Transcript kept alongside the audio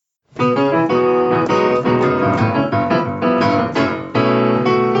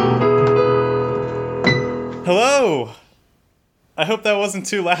hope that wasn't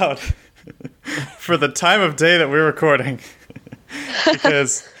too loud for the time of day that we're recording.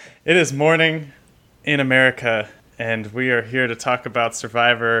 Because it is morning in America, and we are here to talk about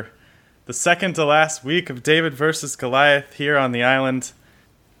Survivor, the second to last week of David versus Goliath here on the island.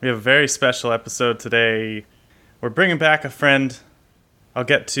 We have a very special episode today. We're bringing back a friend. I'll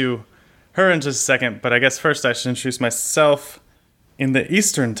get to her in just a second, but I guess first I should introduce myself. In the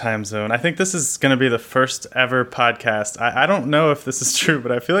Eastern time zone, I think this is going to be the first ever podcast. I don't know if this is true,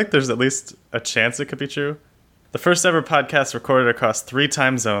 but I feel like there's at least a chance it could be true. The first ever podcast recorded across 3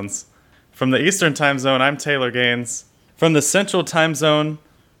 time zones. From the Eastern time zone, I'm Taylor Gaines. From the Central time zone,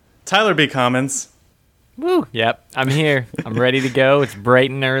 Tyler B. Commons. Woo! Yep, I'm here. I'm ready to go. It's bright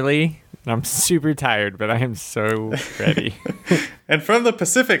and early. I'm super tired, but I am so ready. And from the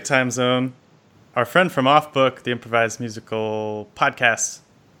Pacific time zone, our friend from Off Book, the improvised musical podcast,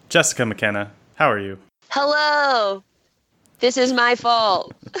 Jessica McKenna. How are you? Hello. This is my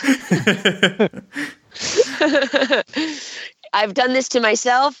fault. I've done this to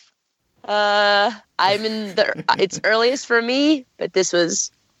myself. It's earliest for me, but this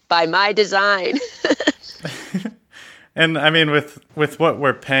was by my design. And I mean, with what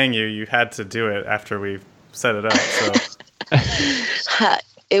we're paying you, you had to do it after we set it up. So.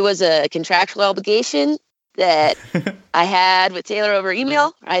 It was a contractual obligation that I had with Taylor over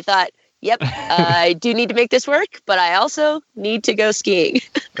email. I thought, yep, I do need to make this work, but I also need to go skiing.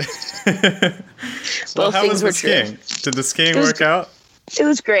 Well, how was the skiing? Did the skiing work out? It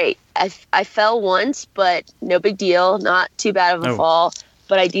was great. I fell once, but no big deal. Not too bad of a fall,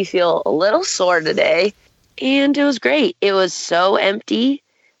 but I do feel a little sore today, and it was great. It was so empty,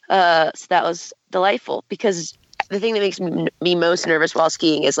 so that was delightful because the thing that makes me most nervous while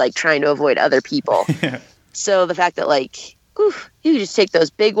skiing is like trying to avoid other people. Yeah. So the fact that you can just take those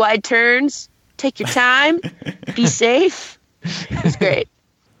big wide turns, take your time, be safe. It's great.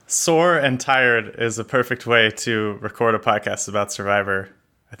 Sore and tired is a perfect way to record a podcast about Survivor.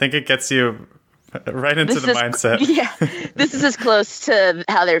 I think it gets you right into the mindset. Yeah, this is as close to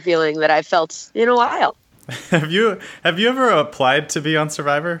how they're feeling that I've felt in a while. Have you ever applied to be on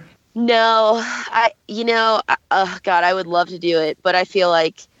Survivor? No, God, I would love to do it, but I feel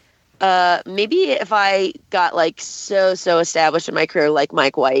like maybe if I got so established in my career like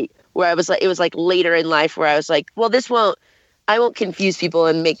Mike White, where I was it was later in life where I was like, well, I won't confuse people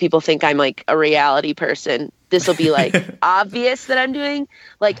and make people think I'm a reality person. This will be obvious that I'm doing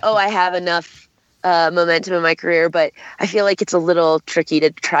I have enough momentum in my career, but I feel like it's a little tricky to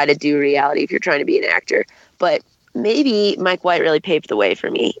try to do reality if you're trying to be an actor, but maybe Mike White really paved the way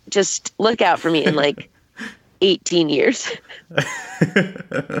for me. Just look out for me in 18 years.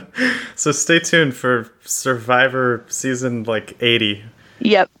 So stay tuned for Survivor season 80.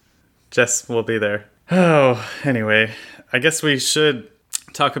 Yep. Jess will be there. Oh, anyway, I guess we should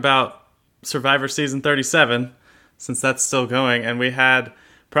talk about Survivor season 37 since that's still going. And we had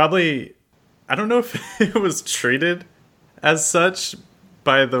probably, I don't know if it was treated as such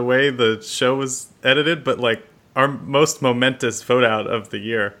by the way the show was edited, but our most momentous vote out of the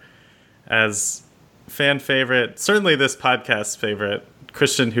year as fan favorite, certainly this podcast's favorite,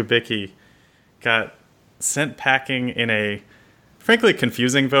 Christian Hubicki, got sent packing in a frankly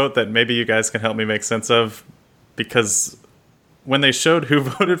confusing vote that maybe you guys can help me make sense of, because when they showed who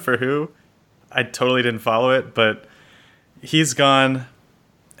voted for who, I totally didn't follow it, but he's gone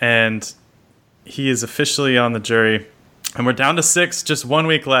and he is officially on the jury and we're down to 6, just 1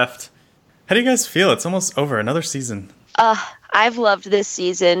 week left. How do you guys feel? It's almost over, another season. I've loved this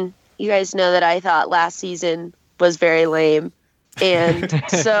season. You guys know that I thought last season was very lame. And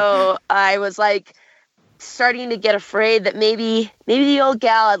so I was starting to get afraid that maybe the old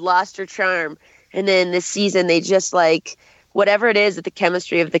gal had lost her charm. And then this season they just whatever it is that the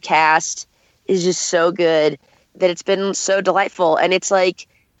chemistry of the cast is just so good that it's been so delightful. And it's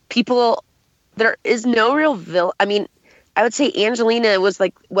people, there is no real villain. I mean, I would say Angelina was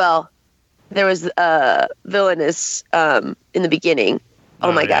there was villainous in the beginning.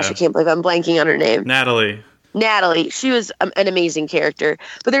 Oh my gosh, I can't believe I'm blanking on her name. Natalie. She was an amazing character.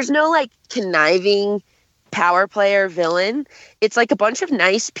 But there's no conniving power player villain. It's a bunch of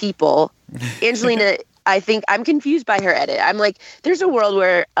nice people. Angelina, I think I'm confused by her edit. I'm there's a world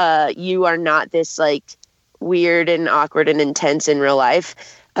where you are not this weird and awkward and intense in real life.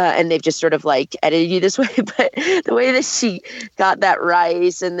 And they've just sort of edited you this way, but the way that she got that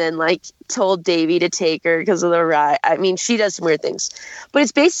rice and then told Davey to take her because of the rice. I mean, she does some weird things, but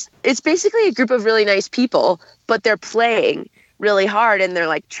it's basically a group of really nice people, but they're playing really hard and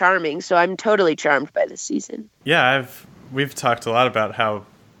they're charming. So I'm totally charmed by this season. Yeah, we've talked a lot about how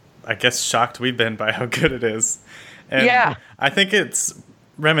I guess shocked we've been by how good it is. And Yeah. I think it's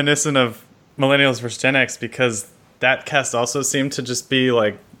reminiscent of Millennials versus Gen X because that cast also seemed to just be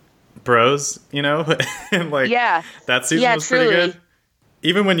like bros, you know? And like Yeah. that season Yeah, was pretty truly. good.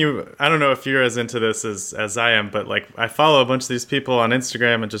 Even when I don't know if you're as into this as I am, but like I follow a bunch of these people on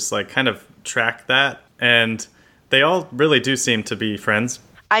Instagram and just like kind of track that, and they all really do seem to be friends.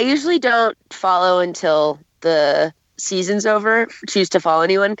 I usually don't follow until the season's over, choose to follow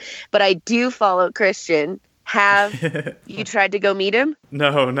anyone, but I do follow Christian. Have you tried to go meet him?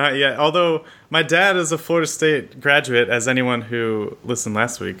 No, not yet. Although my dad is a Florida State graduate, as anyone who listened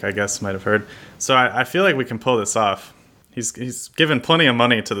last week, I guess, might have heard. So I feel like we can pull this off. He's given plenty of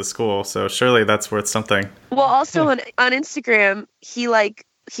money to the school, so surely that's worth something. Well, also on Instagram,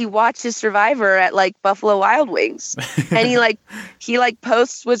 he watches Survivor at like Buffalo Wild Wings, and he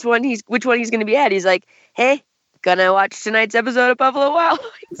posts which one he's going to be at. He's like, "Hey, gonna watch tonight's episode of Buffalo Wild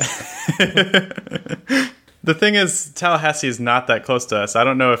Wings." The thing is, Tallahassee is not that close to us. I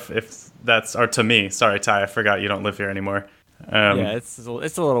don't know if that's, or to me. Sorry, Ty, I forgot you don't live here anymore. Yeah, it's a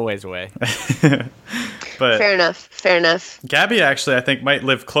little ways away. But Fair enough. Gabby actually, I think, might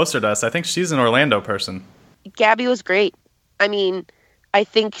live closer to us. I think she's an Orlando person. Gabby was great. I mean, I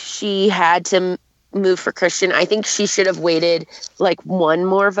think she had to move for Christian. I think she should have waited like one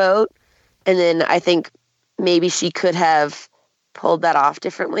more vote, and then I think maybe she could have pulled that off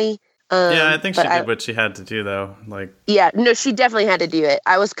differently. Yeah, I think she did what she had to do, though. Like, yeah, no, she definitely had to do it.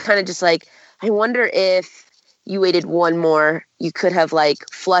 I was kind of just like, I wonder if you waited one more, you could have like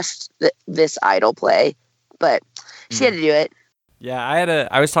flushed this idol play, but she had to do it. Yeah,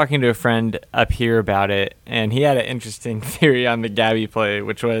 I was talking to a friend up here about it, and he had an interesting theory on the Gabby play,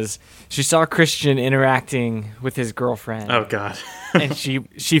 which was she saw Christian interacting with his girlfriend. oh God. And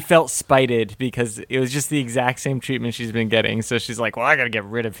she felt spited because it was just the exact same treatment she's been getting. So she's like, well, I got to get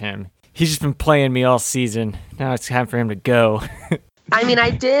rid of him. He's just been playing me all season. Now it's time for him to go. I mean, I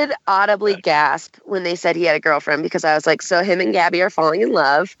did audibly gasp when they said he had a girlfriend because I was like, so him and Gabby are falling in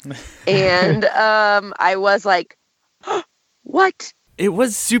love. And I was like, what? It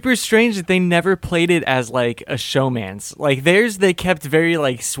was super strange that they never played it as like a showmance. Like theirs, they kept very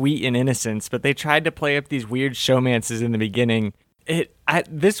like sweet and innocent, but they tried to play up these weird showmances in the beginning.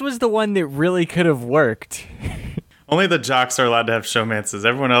 This was the one that really could have worked. Only the jocks are allowed to have showmances.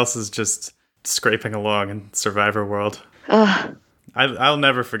 Everyone else is just scraping along in Survivor world. I'll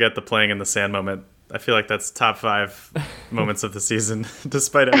never forget the playing in the sand moment. I feel like that's top 5 moments of the season,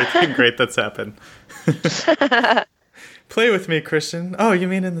 despite everything great that's happened. Play with me, Christian. Oh, you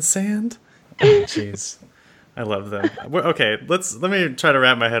mean in the sand? Oh, jeez. I love them. Okay, let me try to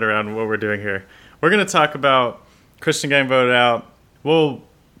wrap my head around what we're doing here. We're going to talk about Christian getting voted out. We'll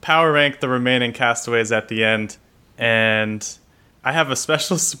power rank the remaining castaways at the end. And I have a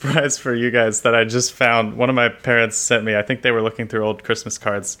special surprise for you guys that I just found. One of my parents sent me. I think they were looking through old Christmas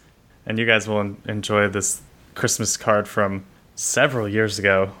cards. And you guys will enjoy this Christmas card from several years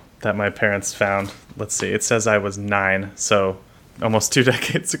ago that my parents found. Let's see. It says I was 9, so almost 2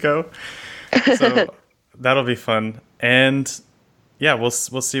 decades ago. So that'll be fun. And yeah, we'll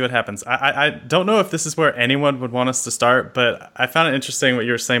see what happens. I don't know if this is where anyone would want us to start, but I found it interesting what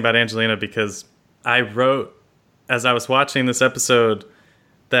you were saying about Angelina because I wrote, as I was watching this episode,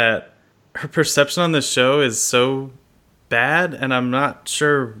 that her perception on this show is so bad, and I'm not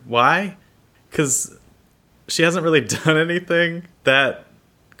sure why, because she hasn't really done anything that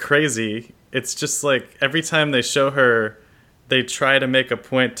crazy. It's just like every time they show her, they try to make a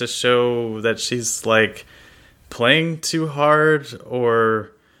point to show that she's like playing too hard,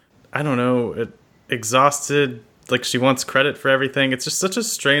 or I don't know, exhausted, like she wants credit for everything. It's just such a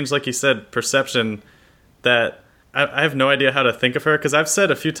strange, like you said, perception that I have no idea how to think of her, because I've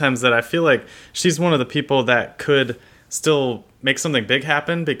said a few times that I feel like she's one of the people that could still make something big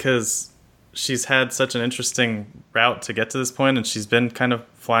happen because she's had such an interesting route to get to this point, and she's been kind of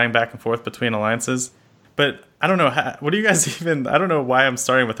flying back and forth between alliances. But I don't know, what do you guys even, I don't know why I'm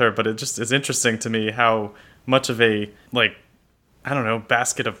starting with her, but it just is interesting to me how much of a, like, I don't know,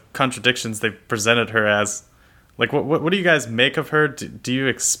 basket of contradictions they've presented her as. Like, what do you guys make of her? Do you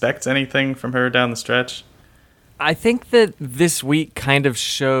expect anything from her down the stretch? I think that this week kind of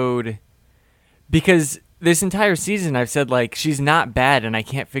showed, because this entire season I've said, like, she's not bad and I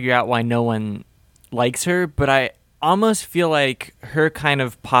can't figure out why no one likes her, but I almost feel like her kind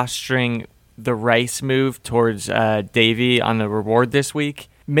of posturing the Rice move towards Davy on the reward this week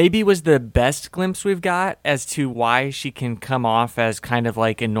maybe was the best glimpse we've got as to why she can come off as kind of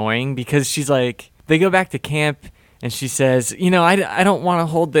like annoying, because she's like, they go back to camp and she says, you know, I don't want to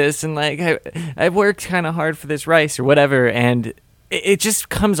hold this, and like I've worked kind of hard for this Rice or whatever, and it just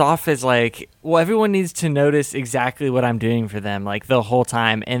comes off as like, well, everyone needs to notice exactly what I'm doing for them, like the whole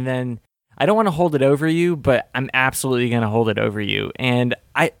time. And then I don't want to hold it over you, but I'm absolutely going to hold it over you. And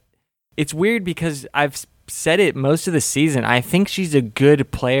it's weird because I've said it most of the season. I think she's a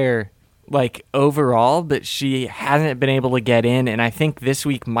good player, like overall, but she hasn't been able to get in. And I think this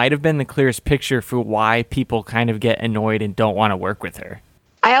week might have been the clearest picture for why people kind of get annoyed and don't want to work with her.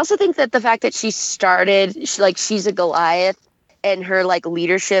 I also think that the fact that she started, she's a Goliath, and her like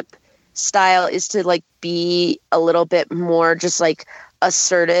leadership style is to like be a little bit more just like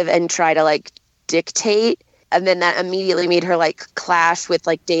assertive and try to like dictate. And then that immediately made her like clash with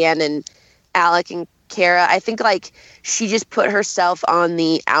like Dan and Alec and Kara. I think like she just put herself on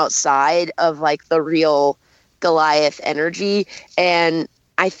the outside of like the real Goliath energy. And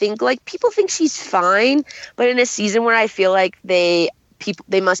I think like people think she's fine, but in a season where I feel like they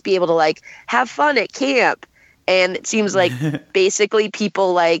must be able to like have fun at camp, and it seems like basically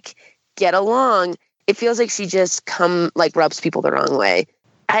people like get along, it feels like she just rubs people the wrong way.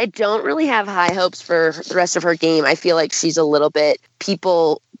 I don't really have high hopes for the rest of her game. I feel like she's a little bit,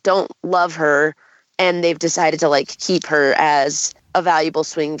 people don't love her, and they've decided to like keep her as a valuable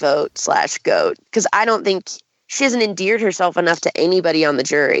swing vote / GOAT, because I don't think she hasn't endeared herself enough to anybody on the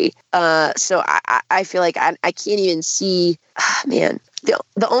jury. So I feel like I can't even see, I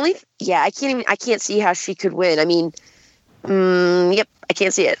can't see how she could win. I mean, I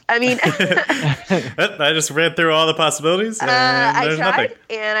can't see it. I mean, I just read through all the possibilities. And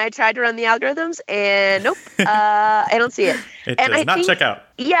I tried to run the algorithms, and nope, I don't see it. It does not check out.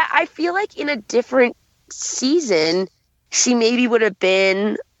 Yeah, I feel like in a different season, she maybe would have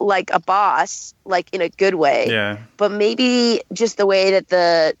been like a boss, like in a good way. Yeah. But maybe just the way that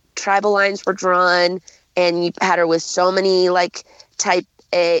the tribal lines were drawn, and you had her with so many like type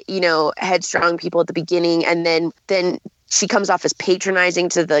A, headstrong people at the beginning, and then she comes off as patronizing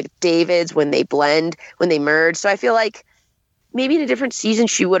to the Davids when they merge. So I feel like maybe in a different season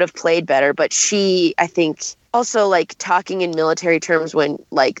she would have played better, but she, I think, also like talking in military terms when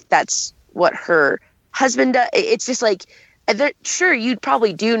like that's what her husband does. It's just like, sure, you'd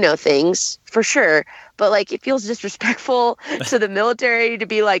probably do know things for sure, but like it feels disrespectful to the military to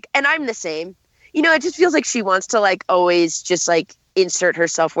be like, and I'm the same. It just feels like she wants to like always just like insert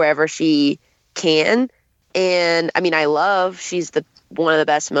herself wherever she can. And I mean, she's one of the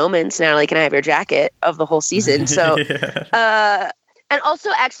best moments, Natalie, can I have your jacket, of the whole season. So, Yeah. And also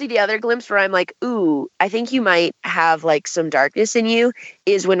actually the other glimpse where I'm like, ooh, I think you might have like some darkness in you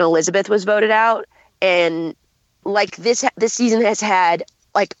is when Elizabeth was voted out. And like this season has had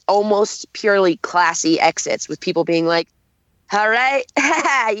like almost purely classy exits with people being like, all right,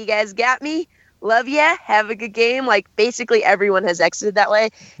 you guys got me. Love ya. Have a good game. Like basically everyone has exited that way.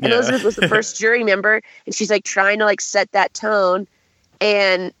 And Elizabeth was the first jury member, and she's like trying to like set that tone.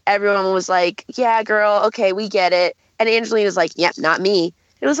 And everyone was like, yeah, girl. Okay. We get it. And Angelina's like, yep, not me.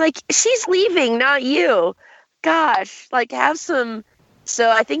 It was like, she's leaving, not you. Gosh, like have some. So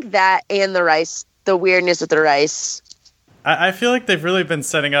I think that and the weirdness with the rice. I feel like they've really been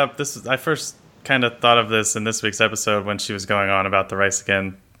setting up this. I first kind of thought of this in this week's episode when she was going on about the rice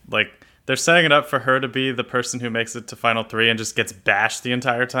again. Like, they're setting it up for her to be the person who makes it to Final 3 and just gets bashed the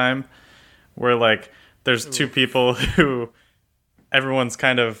entire time. Where, like, there's two people who everyone's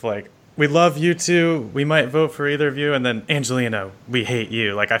kind of like, we love you two, we might vote for either of you, and then, Angelina, we hate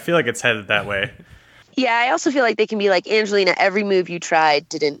you. Like, I feel like it's headed that way. Yeah, I also feel like they can be like, Angelina, every move you tried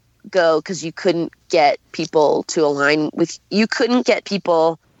didn't go because you couldn't get people to align with, you couldn't get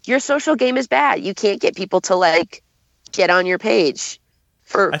people, your social game is bad. You can't get people to, like, get on your page.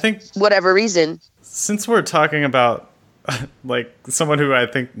 For whatever reason. Since we're talking about like someone who I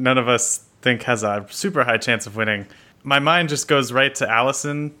think none of us think has a super high chance of winning, my mind just goes right to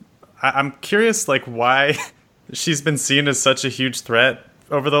Allison. I'm curious like why she's been seen as such a huge threat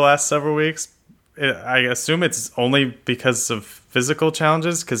over the last several weeks. I assume it's only because of physical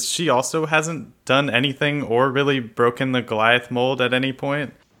challenges, because she also hasn't done anything or really broken the Goliath mold at any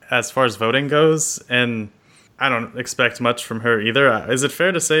point as far as voting goes, and I don't expect much from her either. Is it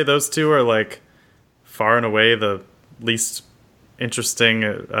fair to say those two are like far and away the least interesting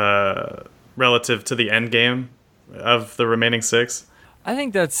relative to the end game of the remaining six? I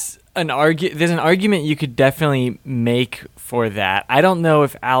think that's there's an argument you could definitely make for that. I don't know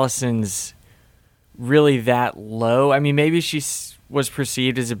if Allison's really that low. I mean, maybe she was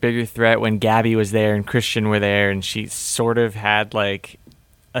perceived as a bigger threat when Gabby was there and Christian were there, and she sort of had like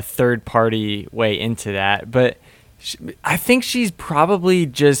a third party way into that, but I think she's probably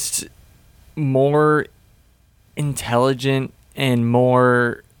just more intelligent and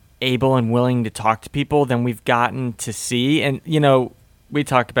more able and willing to talk to people than we've gotten to see. And, we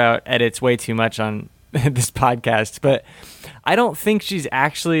talk about edits way too much on this podcast, but I don't think she's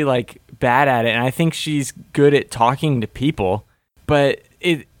actually like bad at it. And I think she's good at talking to people, but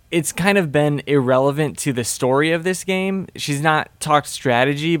it's kind of been irrelevant to the story of this game. She's not talked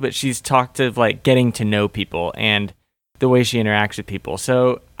strategy, but she's talked of like getting to know people and the way she interacts with people.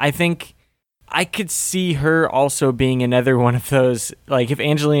 So I think I could see her also being another one of those, like if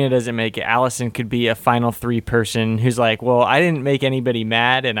Angelina doesn't make it, Allison could be a final three person who's like, well, I didn't make anybody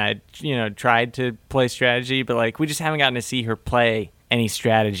mad and I, tried to play strategy, but like we just haven't gotten to see her play any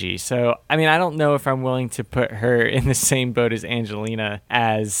strategy. So, I mean, I don't know if I'm willing to put her in the same boat as Angelina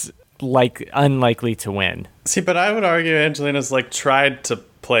as like unlikely to win. See, but I would argue Angelina's like tried to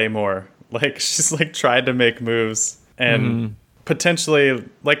play more. Like she's like tried to make moves and potentially,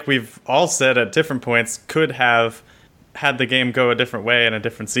 like we've all said at different points, could have had the game go a different way in a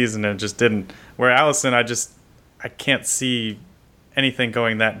different season and it just didn't. Where Allison, I can't see anything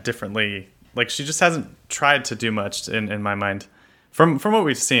going that differently. Like she just hasn't tried to do much in my mind from what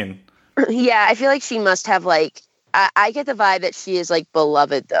we've seen. Yeah, I feel like she must have like, I get the vibe that she is like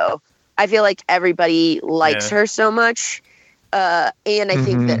beloved though. I feel like everybody likes her so much. And I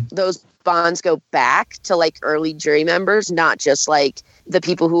think that those bonds go back to like early jury members, not just like the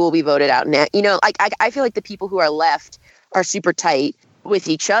people who will be voted out now. I feel like the people who are left are super tight with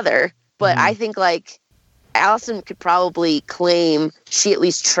each other, but I think like Allison could probably claim she at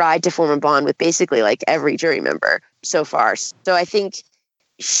least tried to form a bond with basically like every jury member so far. So I think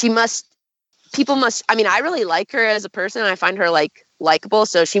people must, I really like her as a person. I find her like likable.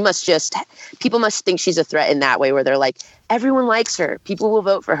 So people must think she's a threat in that way where they're like, everyone likes her. People will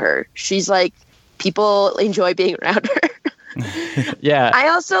vote for her. She's like, people enjoy being around her. Yeah. I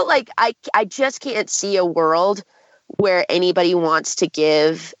also like, I just can't see a world where anybody wants to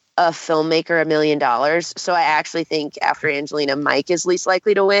give a filmmaker $1 million. So I actually think after Angelina, Mike is least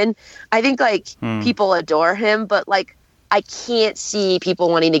likely to win. I think like people adore him, but like, I can't see people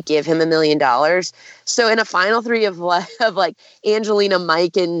wanting to give him $1 million. So in a final three of like Angelina,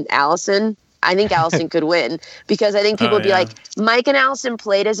 Mike, and Allison, I think Allison could win because I think people would be like, Mike and Allison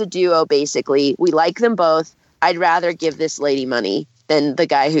played as a duo, basically. We like them both. I'd rather give this lady money than the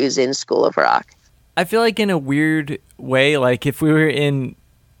guy who's in School of Rock. I feel like in a weird way, like if we were in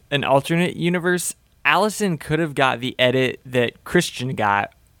an alternate universe, Allison could have got the edit that Christian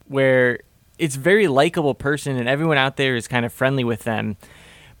got where it's a very likable person and everyone out there is kind of friendly with them.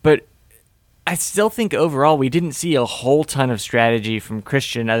 But I still think overall we didn't see a whole ton of strategy from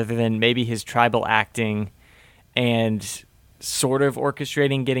Christian other than maybe his tribal acting and sort of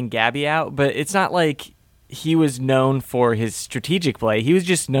orchestrating getting Gabby out. But it's not like he was known for his strategic play. He was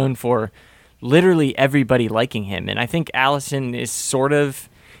just known for literally everybody liking him. And I think Allison is sort of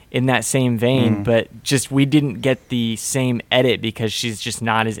in that same vein, but just we didn't get the same edit because she's just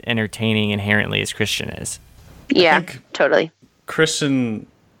not as entertaining inherently as Christian is. Yeah, totally. Christian,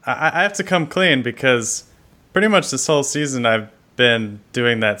 I have to come clean because pretty much this whole season I've been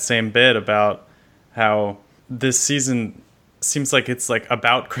doing that same bit about how this season seems like it's like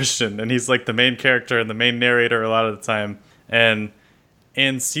about Christian and he's like the main character and the main narrator a lot of the time. And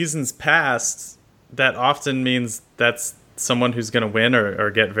in seasons past, that often means that's someone who's going to win or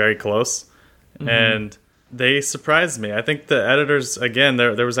get very close. And they surprised me. I think the editors, again,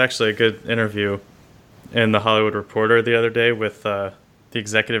 there was actually a good interview in The Hollywood Reporter the other day with the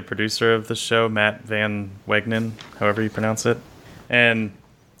executive producer of the show, Matt Van Wegnen, however you pronounce it. And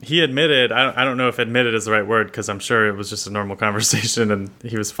he admitted, I don't know if admitted is the right word because I'm sure it was just a normal conversation and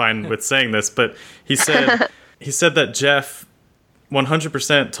he was fine with saying this, but he said that Jeff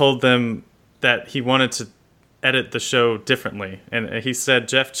 100% told them that he wanted to edit the show differently. And he said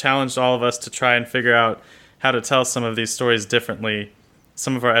Jeff challenged all of us to try and figure out how to tell some of these stories differently.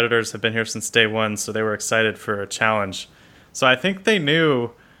 Some of our editors have been here since day one, so they were excited for a challenge. So I think they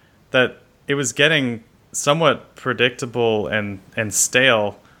knew that it was getting somewhat predictable and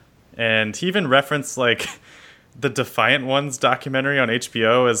stale. And he even referenced like the Defiant Ones documentary on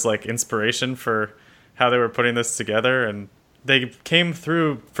HBO as like inspiration for how they were putting this together. And they came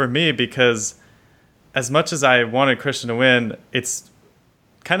through for me because as much as I wanted Christian to win, it's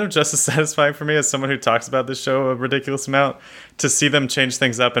kind of just as satisfying for me as someone who talks about this show a ridiculous amount to see them change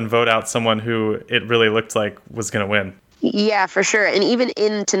things up and vote out someone who it really looked like was going to win. Yeah, for sure. And even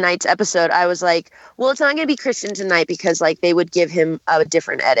in tonight's episode, I was like, well, it's not going to be Christian tonight because like they would give him a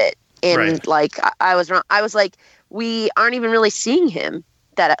different edit. And like, I was wrong. I was like, we aren't even really seeing him.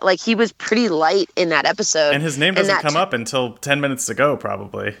 That like he was pretty light in that episode. And his name doesn't come up until 10 minutes to go,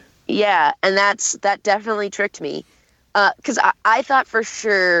 probably. Yeah, and that definitely tricked me. Because I thought for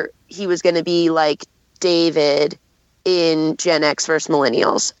sure he was going to be like David in Gen X versus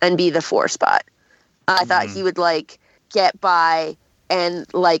Millennials and be the 4 spot. I thought he would like get by and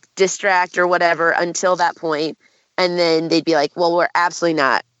like distract or whatever until that point, and then they'd be like, well, we're absolutely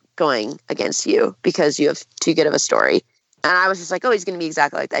not going against you because you have too good of a story. And I was just like, oh, he's going to be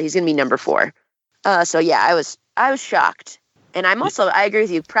exactly like that. He's going to be number 4. So yeah, I was shocked. And I agree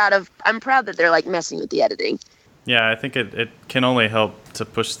with you. I'm proud that they're like messing with the editing. Yeah, I think it can only help to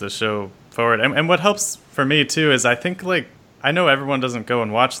push the show forward. And what helps for me too is I think like, I know everyone doesn't go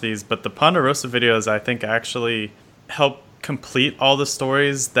and watch these, but the Ponderosa videos I think actually help complete all the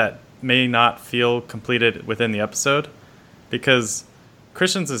stories that may not feel completed within the episode. Because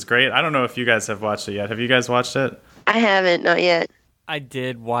Christian's is great. I don't know if you guys have watched it yet. Have you guys watched it? I haven't, not yet. I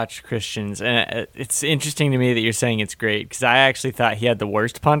did watch Christian's, and it's interesting to me that you're saying it's great, because I actually thought he had the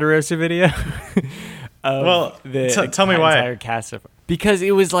worst Ponderosa video. Well, tell me why. Entire cast of, because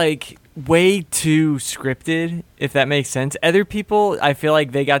it was like way too scripted, if that makes sense. Other people, I feel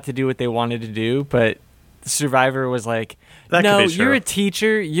like they got to do what they wanted to do, but Survivor was like, no, you're a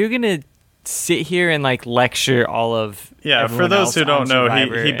teacher. You're going to sit here and like lecture all of for those who don't know,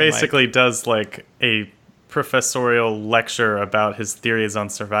 he basically does like a professorial lecture about his theories on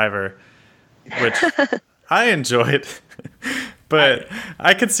Survivor, which I enjoyed. But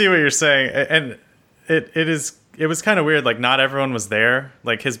I could see what you're saying, and it was kind of weird. Like, not everyone was there.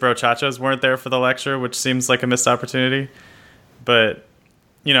 Like, his brochachos weren't there for the lecture, which seems like a missed opportunity. But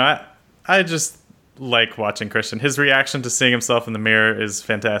you know, I just like watching Christian. His reaction to seeing himself in the mirror is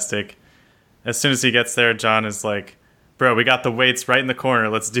fantastic. As soon as he gets there, John is like, bro, we got the weights right in the corner.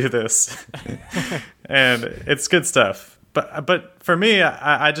 Let's do this. And it's good stuff. But for me,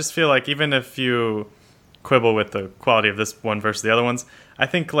 I just feel like even if you quibble with the quality of this one versus the other ones, I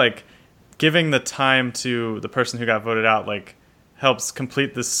think like giving the time to the person who got voted out like helps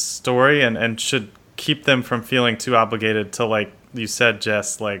complete this story and should keep them from feeling too obligated to, like you said,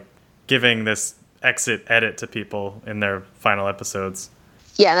 Jess, like giving this exit edit to people in their final episodes.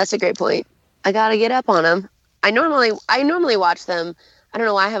 Yeah, that's a great point. I gotta get up on them. I normally watch them. I don't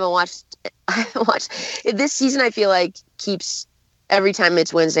know why I haven't watched this season. I feel like keeps every time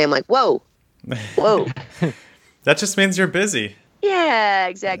it's Wednesday. I'm like, whoa. That just means you're busy. Yeah,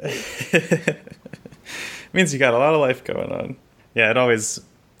 exactly. Means you got a lot of life going on. Yeah, it always.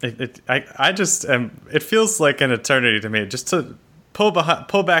 I just it feels like an eternity to me just to pull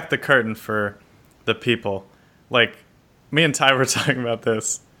back the curtain for the people. Like me and Ty were talking about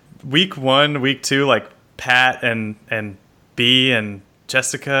this. Week 1, week 2, like Pat and B and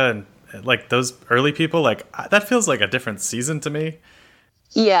Jessica and like those early people, like that feels like a different season to me.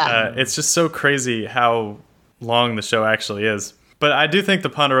 Yeah. It's just so crazy how long the show actually is. But I do think the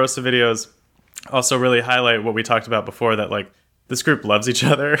Ponderosa videos also really highlight what we talked about before, that like this group loves each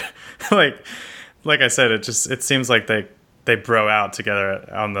other. like I said, it seems like they bro out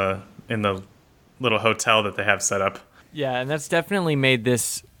together in the little hotel that they have set up. Yeah, and that's definitely made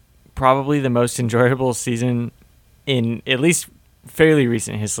this probably the most enjoyable season in at least fairly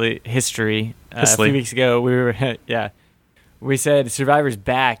recent history. A few weeks ago, we said Survivor's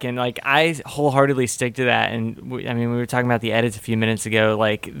back, and like I wholeheartedly stick to that. And we were talking about the edits a few minutes ago.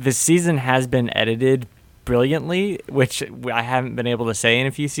 Like, this season has been edited brilliantly, which I haven't been able to say in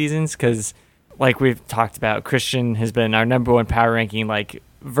a few seasons, because like we've talked about, Christian has been our number 1 power ranking like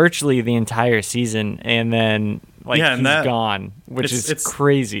virtually the entire season, and then he's gone, which is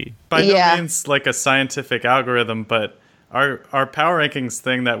crazy. By no means like a scientific algorithm, but our power rankings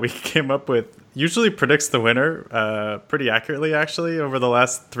thing that we came up with usually predicts the winner pretty accurately, actually, over the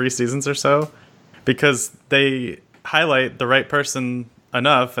last 3 seasons or so, because they highlight the right person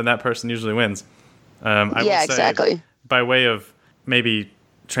enough, and that person usually wins. I will say, exactly. By way of maybe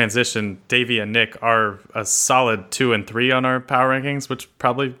transition, Davey and Nick are a solid 2 and 3 on our power rankings, which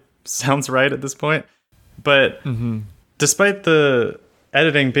probably sounds right at this point. But despite the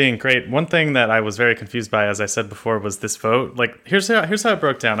editing being great, one thing that I was very confused by, as I said before, was this vote. Like, here's how it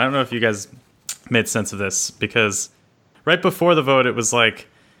broke down. I don't know if you guys made sense of this, because right before the vote, it was like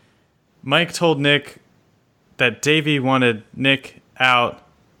Mike told Nick that Davey wanted Nick out.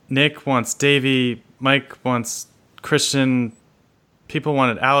 Nick wants Davey. Mike wants Christian. People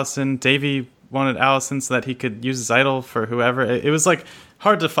wanted Allison. Davey wanted Allison so that he could use his idol for whoever. It was like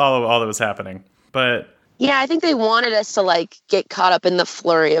hard to follow all that was happening. But yeah, I think they wanted us to like get caught up in the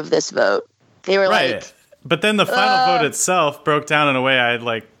flurry of this vote. They were like, but then the final vote itself broke down in a way I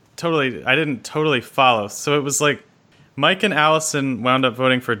didn't totally follow. So it was like Mike and Allison wound up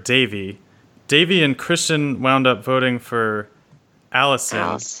voting for Davey. Davey and Christian wound up voting for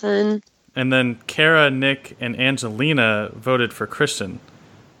Allison. and then Kara, Nick, and Angelina voted for Christian.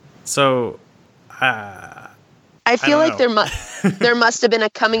 So, I feel like know. there must have been a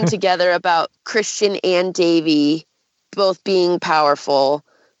coming together about Christian and Davy both being powerful,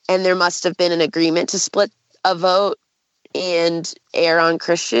 and there must have been an agreement to split a vote and air on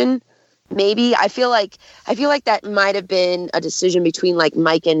Christian. Maybe I feel like that might have been a decision between like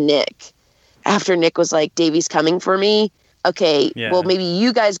Mike and Nick. After Nick was like, Davy's coming for me. Okay, Yeah. well, maybe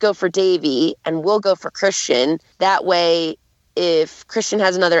you guys go for Davy and we'll go for Christian. That way, if Christian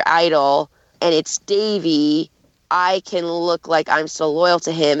has another idol and it's Davy, I can look like I'm still loyal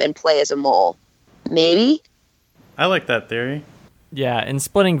to him and play as a mole. Maybe? I like that theory. Yeah, and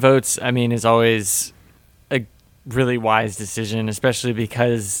splitting votes, I mean, is always a really wise decision, especially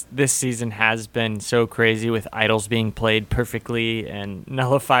because this season has been so crazy with idols being played perfectly and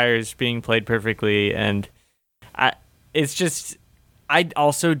nullifiers being played perfectly. And I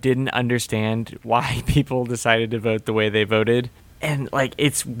also didn't understand why people decided to vote the way they voted. And, like,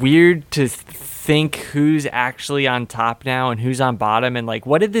 it's weird to think who's actually on top now and who's on bottom. And, like,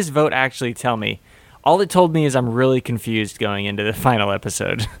 what did this vote actually tell me? All it told me is I'm really confused going into the final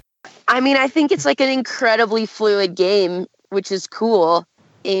episode. I mean, I think it's like an incredibly fluid game, which is cool.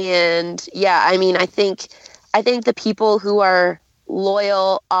 And yeah, I mean, I think the people who are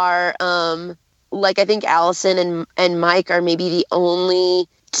loyal are like I think Allison and Mike are maybe the only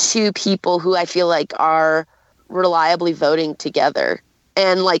two people who I feel like are reliably voting together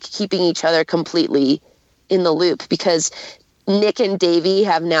and like keeping each other completely in the loop, because Nick and Davy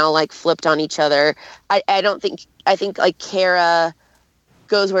have now like flipped on each other. I think like Kara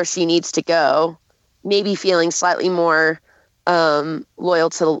goes where she needs to go, maybe feeling slightly more loyal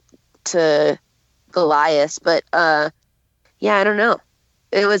to Goliath, but yeah, I don't know.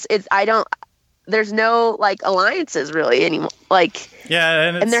 There's no like alliances really anymore. Like, yeah,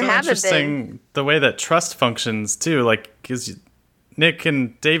 and it's there so haven't interesting been. the way that trust functions too. Like, because Nick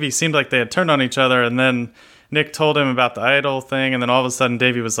and Davy seemed like they had turned on each other, and then Nick told him about the idol thing, and then all of a sudden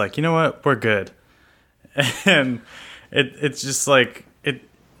Davy was like, you know what, we're good. And it's just like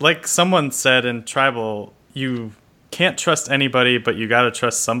someone said in Tribal, you can't trust anybody, but you gotta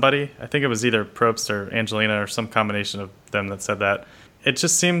trust somebody. I think it was either Probst or Angelina or some combination of them that said that. It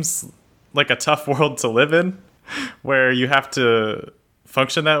just seems like a tough world to live in, where you have to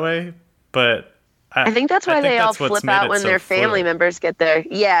function that way. But I think that's why they all flip out when their family members get there.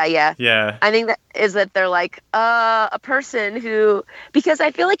 Yeah. Yeah. I think that they're like a person who, because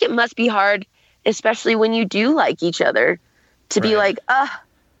I feel like it must be hard, especially when you do like each other, to be like,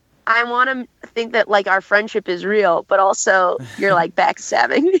 I want to think that like our friendship is real, but also you're like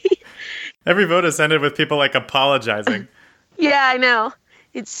backstabbing me. Every vote has ended with people like apologizing. Yeah, I know.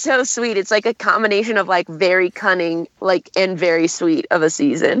 It's so sweet. It's like a combination of like very cunning, like, and very sweet of a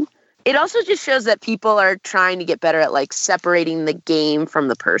season. It also just shows that people are trying to get better at like separating the game from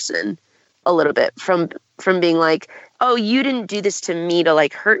the person a little bit, from being like, oh, you didn't do this to me to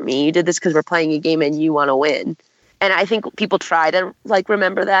like hurt me. You did this because we're playing a game and you want to win. And I think people try to like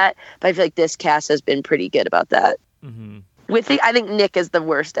remember that, but I feel like this cast has been pretty good about that. Mm-hmm. I think Nick is the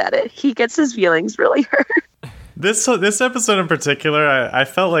worst at it. He gets his feelings really hurt. This episode in particular, I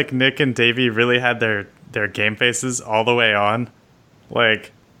felt like Nick and Davy really had their game faces all the way on.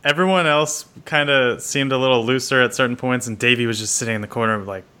 Like, everyone else kind of seemed a little looser at certain points, and Davy was just sitting in the corner with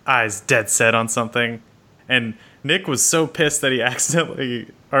like eyes dead set on something. And Nick was so pissed that he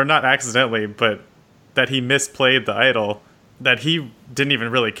not accidentally, but that he misplayed the idol, that he didn't even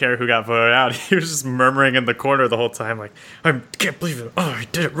really care who got voted out. He was just murmuring in the corner the whole time, like, I can't believe it. Oh, I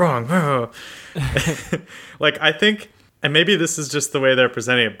did it wrong. Oh. Like, I think, and maybe this is just the way they're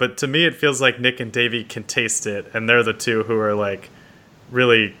presenting it, but to me it feels like Nick and Davy can taste it, and they're the two who are, like,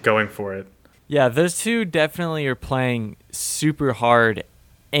 really going for it. Yeah, those two definitely are playing super hard,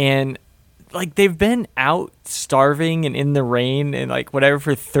 and like they've been out starving and in the rain and like whatever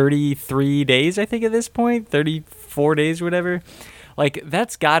for 33 days, I think at this point, 34 days, whatever. Like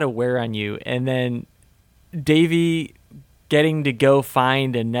that's got to wear on you. And then Davy getting to go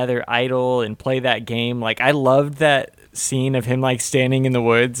find another idol and play that game. Like I loved that scene of him like standing in the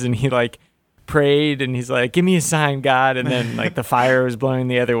woods and he like prayed and he's like, give me a sign, God. And then like the fire was blowing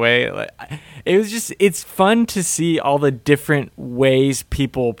the other way. Like, it was just, it's fun to see all the different ways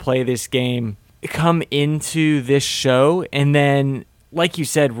people play this game come into this show. And then, like you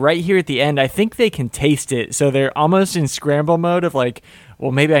said, right here at the end, I think they can taste it. So they're almost in scramble mode of like,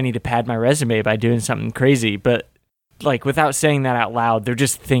 well, maybe I need to pad my resume by doing something crazy. But like without saying that out loud, they're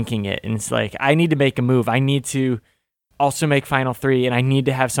just thinking it. And it's like, I need to make a move. I need to also make Final 3, and I need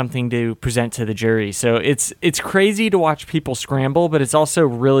to have something to present to the jury. So it's crazy to watch people scramble, but it's also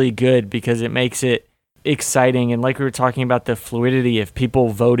really good because it makes it exciting. And like we were talking about the fluidity of people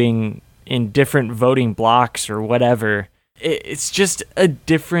voting in different voting blocks or whatever, it's just a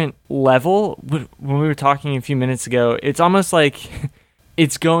different level. When we were talking a few minutes ago, it's almost like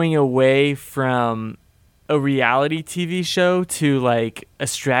it's going away from a reality TV show to like a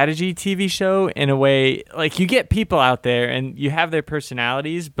strategy TV show in a way. Like, you get people out there and you have their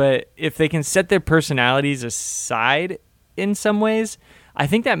personalities, but if they can set their personalities aside in some ways, I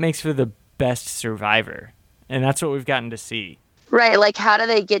think that makes for the best Survivor. And that's what we've gotten to see. Right. Like, how do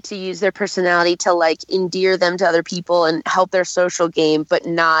they get to use their personality to like endear them to other people and help their social game, but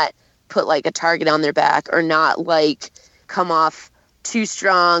not put like a target on their back, or not like come off too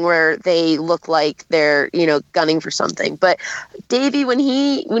strong where they look like they're, gunning for something. But Davey, when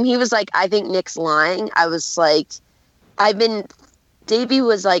he was like, I think Nick's lying, I was like, Davey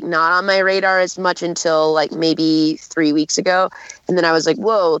was like not on my radar as much until like maybe 3 weeks ago. And then I was like,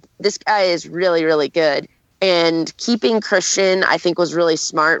 whoa, this guy is really, really good. And keeping Christian, I think, was really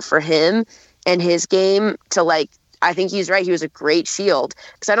smart for him and his game to like, I think he's right. He was a great shield,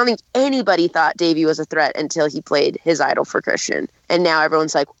 because I don't think anybody thought Davey was a threat until he played his idol for Christian. And now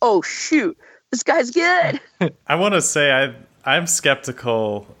everyone's like, oh, shoot, this guy's good. I want to say I'm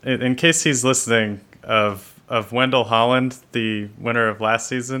skeptical, in case he's listening, of Wendell Holland, the winner of last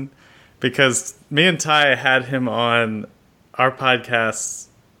season, because me and Ty had him on our podcast,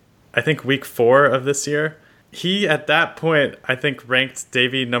 I think week 4 of this year. He, at that point, I think ranked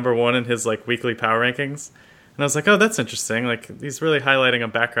Davey number 1 in his like weekly power rankings. And I was like, oh, that's interesting. Like, he's really highlighting a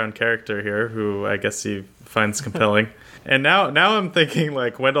background character here who I guess he finds compelling. And now I'm thinking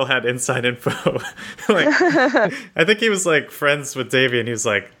like Wendell had inside info. Like, I think he was like friends with Davey, and he was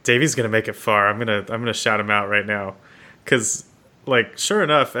like, Davey's gonna make it far. I'm gonna shout him out right now, because like, sure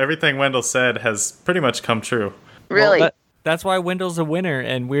enough, everything Wendell said has pretty much come true. Really? Well, that's why Wendell's a winner,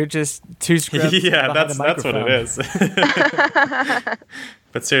 and we're just two scrubs. Yeah, that's what it is.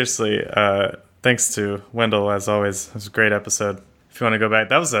 But seriously, thanks to Wendell, as always. It was a great episode. If you want to go back,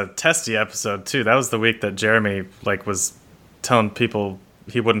 that was a testy episode too. That was the week that Jeremy like was telling people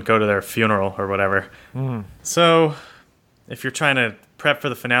he wouldn't go to their funeral or whatever. So if you're trying to prep for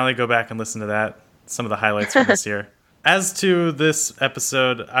the finale, go back and listen to that. Some of the highlights from this year. As to this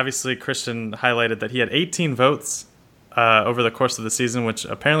episode, obviously Christian highlighted that he had 18 votes over the course of the season, which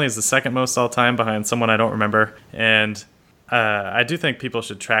apparently is the second most all time, behind someone I don't remember. And I do think people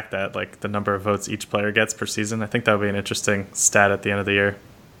should track that, like the number of votes each player gets per season. I think that would be an interesting stat at the end of the year.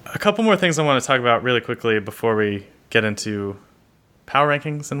 A couple more things I want to talk about really quickly before we get into power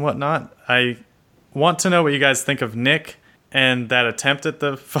rankings and whatnot. I want to know what you guys think of Nick and that attempt at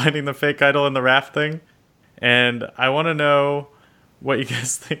the finding the fake idol in the raft thing. And I want to know what you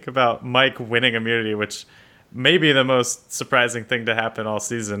guys think about Mike winning immunity, which may be the most surprising thing to happen all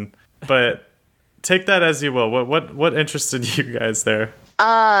season. But take that as you will. What interested you guys there?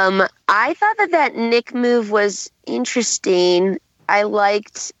 I thought that Nick move was interesting. I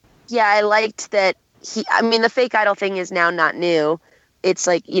liked that the fake idol thing is now not new. It's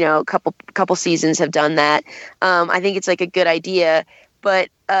like, a couple seasons have done that. I think it's like a good idea, but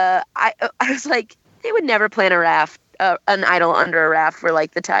I was like, they would never plan an idol under a raft where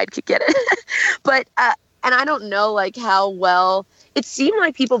like the tide could get it. But and I don't know like how well it seemed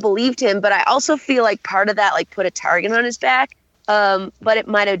like people believed him, but I also feel like part of that like put a target on his back. But it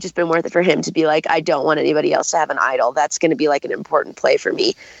might have just been worth it for him to be like, I don't want anybody else to have an idol. That's going to be like an important play for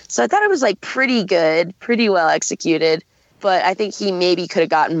me. So I thought it was like pretty good, pretty well executed. But I think he maybe could have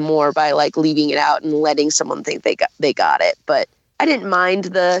gotten more by like leaving it out and letting someone think they got it. But I didn't mind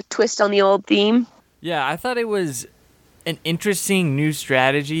the twist on the old theme. Yeah, I thought it was an interesting new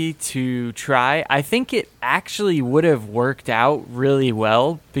strategy to try. I think it actually would have worked out really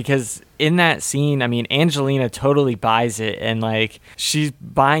well, because in that scene, I mean, Angelina totally buys it, and like she's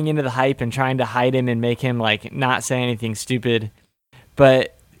buying into the hype and trying to hide him and make him like not say anything stupid.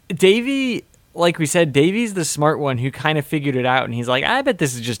 But Davey, like we said, Davey's the smart one who kind of figured it out, and he's like, I bet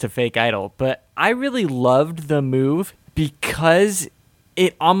this is just a fake idol. But I really loved the move because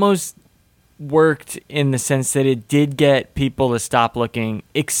it almost worked in the sense that it did get people to stop looking,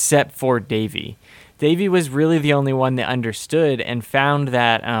 except for Davey. Davey was really the only one that understood and found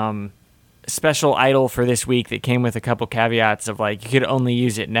that special idol for this week that came with a couple caveats of like, you could only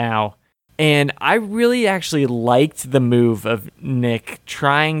use it now. And I really actually liked the move of Nick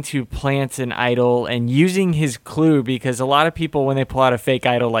trying to plant an idol and using his clue, because a lot of people, when they pull out a fake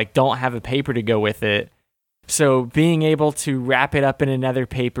idol, like don't have a paper to go with it. So being able to wrap it up in another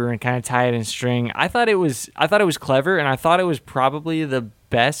paper and kind of tie it in string, I thought it was clever, and I thought it was probably the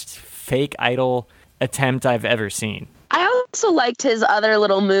best fake idol attempt I've ever seen. I also liked his other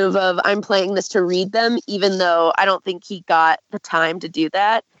little move of I'm playing this to read them, even though I don't think he got the time to do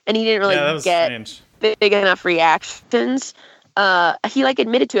that. And he didn't really get strange. big enough reactions. He like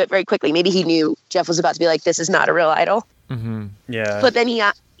admitted to it very quickly. Maybe he knew Jeff was about to be like, this is not a real idol. Mm-hmm. Yeah. But then he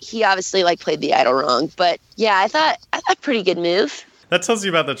obviously like played the idol wrong. But yeah, I thought pretty good move. That tells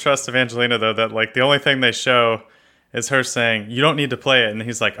you about the trust of Angelina, though, that like the only thing they show is her saying, you don't need to play it. And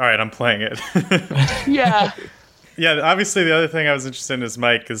he's like, all right, I'm playing it. Yeah. Yeah, obviously the other thing I was interested in is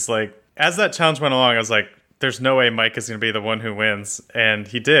Mike is like, as that challenge went along, I was like, there's no way Mike is going to be the one who wins. And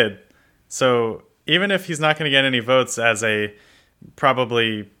he did. So even if he's not going to get any votes as a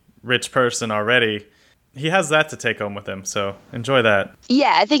probably rich person already, he has that to take home with him. So enjoy that.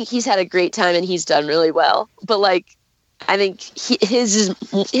 Yeah, I think he's had a great time and he's done really well. But like, I think his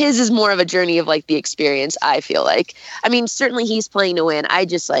is more of a journey of like the experience, I feel like. I mean, certainly he's playing to win. I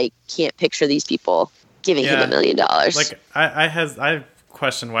just like can't picture these people giving him $1 million. Like I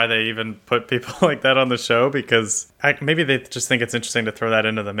question why they even put people like that on the show, because maybe they just think it's interesting to throw that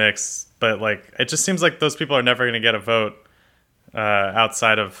into the mix. But like, it just seems like those people are never going to get a vote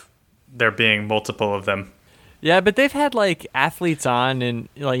outside of there being multiple of them. Yeah, but they've had like athletes on, and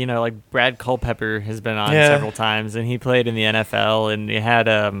like Brad Culpepper has been on several times, and he played in the NFL, and you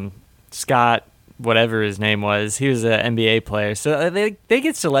had Scott, whatever his name was, he was an NBA player. So they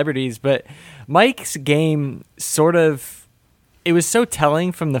get celebrities, but Mike's game sort of, it was so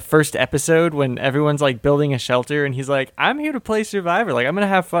telling from the first episode when everyone's like building a shelter and he's like, I'm here to play Survivor. Like, I'm going to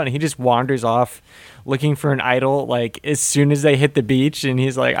have fun. He just wanders off looking for an idol, like as soon as they hit the beach. And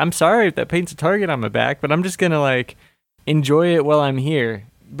he's like, I'm sorry if that paints a target on my back, but I'm just going to like enjoy it while I'm here.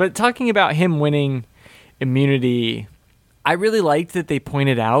 But talking about him winning immunity, I really liked that they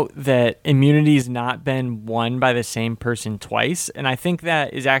pointed out that immunity's not been won by the same person twice. And I think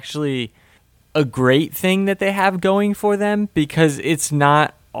that is actually a great thing that they have going for them, because it's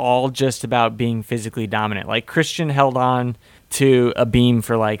not all just about being physically dominant. Like Christian held on to a beam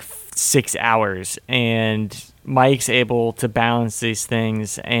for like 6 hours, and Mike's able to balance these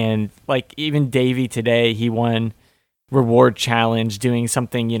things. And like even Davey today, he won reward challenge doing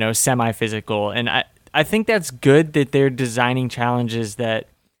something, semi-physical. And I think that's good that they're designing challenges that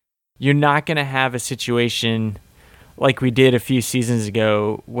you're not going to have a situation like we did a few seasons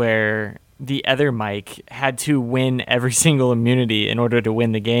ago where the other Mike had to win every single immunity in order to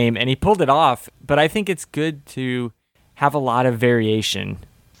win the game, and he pulled it off. But I think it's good to have a lot of variation.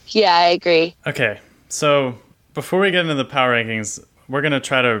 Yeah, I agree. Okay, so before we get into the power rankings, we're going to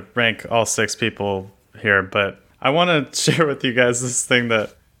try to rank all 6 people here, but I want to share with you guys this thing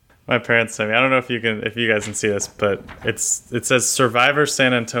that my parents sent me. I don't know if you guys can see this, but it says Survivor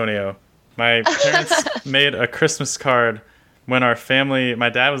San Antonio. My parents made a Christmas card when my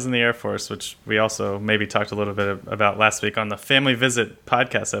dad was in the Air Force, which we also maybe talked a little bit about last week on the Family Visit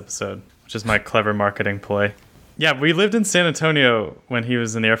podcast episode, which is my clever marketing ploy. Yeah, we lived in San Antonio when he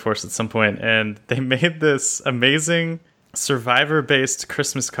was in the Air Force at some point, and they made this amazing Survivor-based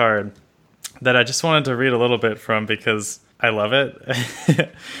Christmas card that I just wanted to read a little bit from because I love it.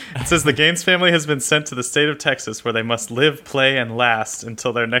 It says, the Gaines family has been sent to the state of Texas where they must live, play, and last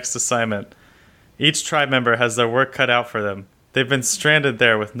until their next assignment. Each tribe member has their work cut out for them. They've been stranded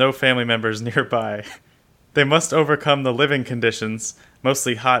there with no family members nearby. They must overcome the living conditions,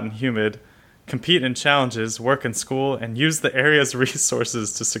 mostly hot and humid, compete in challenges, work in school, and use the area's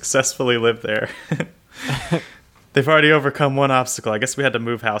resources to successfully live there. They've already overcome one obstacle. I guess we had to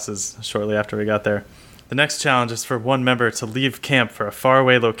move houses shortly after we got there. The next challenge is for one member to leave camp for a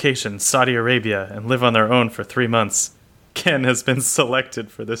faraway location, Saudi Arabia, and live on their own for 3 months. Ken has been selected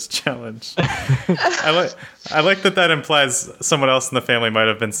for this challenge. I like that implies someone else in the family might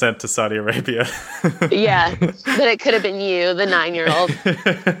have been sent to Saudi Arabia. Yeah, that it could have been you, the 9-year-old.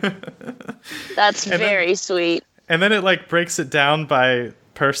 That's very sweet. And then it like breaks it down by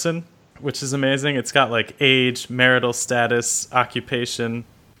person, which is amazing. It's got like age, marital status, occupation,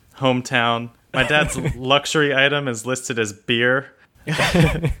 hometown. My dad's luxury item is listed as beer.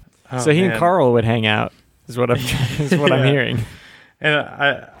 So he and Carl would hang out. Is what I'm hearing.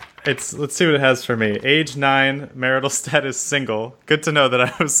 And let's see what it has for me. Age 9, marital status single. Good to know that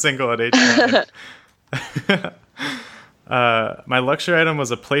I was single at age 9. My luxury item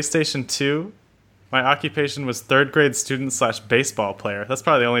was a PlayStation 2. My occupation was 3rd grade student / baseball player. That's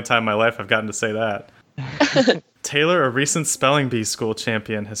probably the only time in my life I've gotten to say that. Taylor, a recent spelling bee school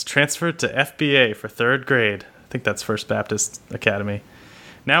champion, has transferred to FBA for 3rd grade. I think that's First Baptist Academy.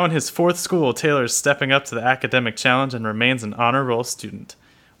 Now in his fourth school, Taylor is stepping up to the academic challenge and remains an honor roll student,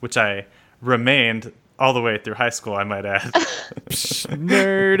 which I remained all the way through high school, I might add.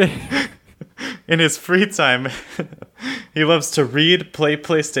 Nerd. In his free time, he loves to read, play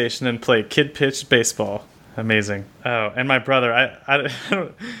PlayStation, and play kid-pitched baseball. Amazing. Oh, and my brother, I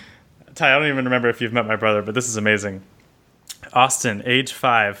don't, Ty, I don't even remember if you've met my brother, but this is amazing. Austin, age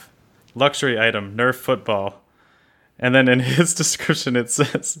 5, luxury item, Nerf football. And then in his description it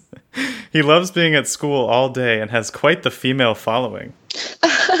says, he loves being at school all day and has quite the female following.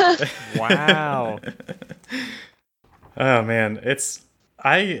 Wow. Oh man,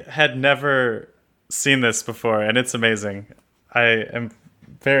 I had never seen this before, and it's amazing. I am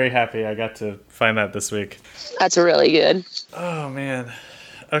very happy I got to find that this week. That's really good. Oh man.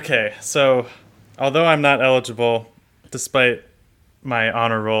 Okay, so although I'm not eligible, despite my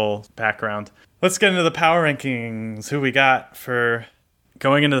honor roll background, let's get into the power rankings. Who we got for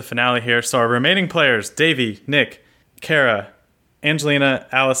going into the finale here. So our remaining players, Davey, Nick, Kara, Angelina,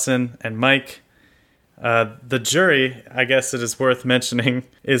 Allison, and Mike. The jury, I guess it is worth mentioning,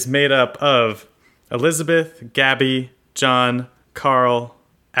 is made up of Elizabeth, Gabby, John, Carl,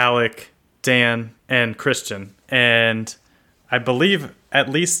 Alec, Dan, and Christian. And I believe at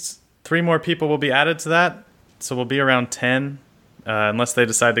least 3 more people will be added to that. So we'll be around 10, unless they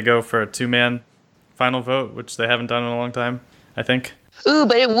decide to go for a 2-man final vote, which they haven't done in a long time, I think. Ooh,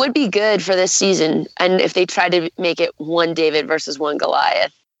 but it would be good for this season. And if they tried to make it one David versus one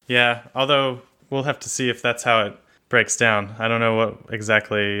Goliath. Yeah, although we'll have to see if that's how it breaks down. I don't know what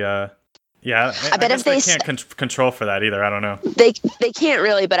exactly. Yeah, I bet if they can't control for that either. I don't know. They can't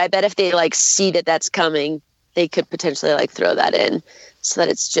really, but I bet if they see that that's coming, they could potentially throw that in so that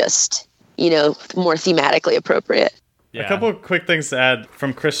it's just more thematically appropriate. Yeah. A couple of quick things to add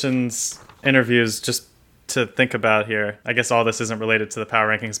from Christian's interviews, just to think about here. I guess all this isn't related to the power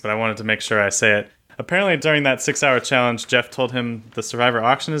rankings, but I wanted to make sure I say it. Apparently, during that 6-hour challenge, Jeff told him the Survivor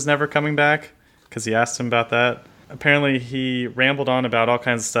auction is never coming back because he asked him about that. Apparently, he rambled on about all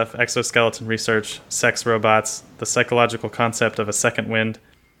kinds of stuff, exoskeleton research, sex robots, the psychological concept of a second wind,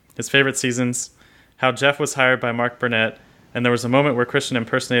 his favorite seasons, how Jeff was hired by Mark Burnett, and there was a moment where Christian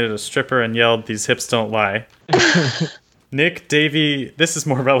impersonated a stripper and yelled, "These hips don't lie." Nick, Davey, this is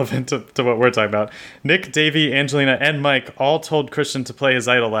more relevant to what we're talking about. Nick, Davey, Angelina, and Mike all told Christian to play his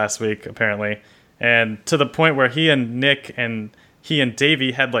idol last week, apparently. And to the point where he and Nick and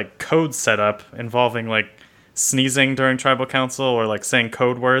Davey had codes set up involving sneezing during tribal council or saying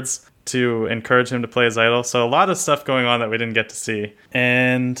code words to encourage him to play his idol. So a lot of stuff going on that we didn't get to see.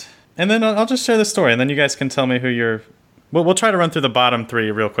 And then I'll just share the story, and then you guys can tell me who you're... We'll try to run through the bottom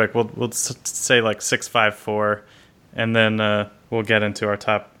 3 real quick. We'll say 6, 5, 4, and then we'll get into our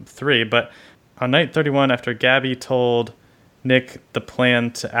top 3. But on night 31, after Gabby told Nick the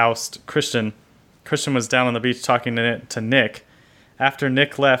plan to oust Christian was down on the beach talking to Nick. After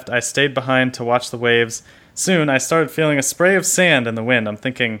Nick left, I stayed behind to watch the waves. Soon, I started feeling a spray of sand in the wind. I'm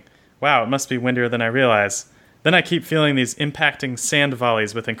thinking, wow, it must be windier than I realize. Then I keep feeling these impacting sand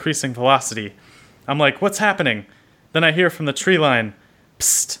volleys with increasing velocity. I'm like, what's happening? Then I hear from the tree line,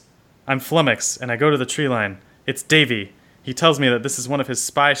 psst. I'm flummoxed, and I go to the tree line. It's Davey. He tells me that this is one of his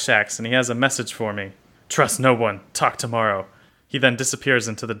spy shacks, and he has a message for me. Trust no one. Talk tomorrow. He then disappears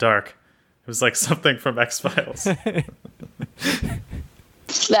into the dark. It was like something from X-Files.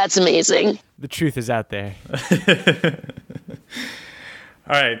 That's amazing. The truth is out there.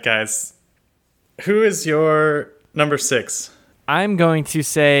 All right, guys. Who is your number 6? I'm going to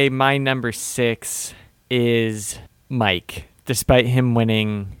say my number 6 is Mike. Despite him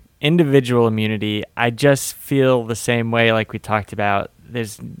winning individual immunity, I just feel the same way like we talked about.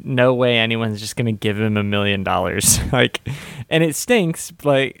 There's no way anyone's just going to give him $1 million. And it stinks,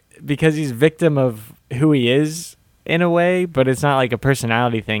 because he's victim of who he is in a way, but it's not like a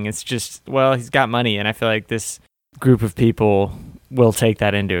personality thing. It's just, he's got money, and I feel like this group of people will take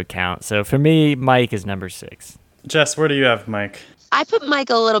that into account. So for me, Mike is number 6. Jess, where do you have Mike? I put Mike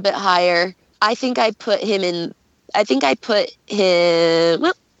a little bit higher. I think I put him I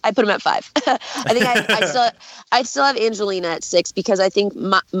put him at 5. I think I still have Angelina at 6 because I think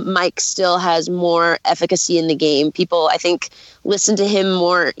Mike still has more efficacy in the game. People, I think, listen to him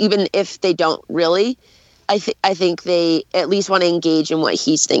more, even if they don't really. I think they at least want to engage in what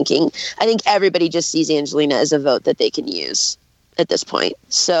he's thinking. I think everybody just sees Angelina as a vote that they can use at this point.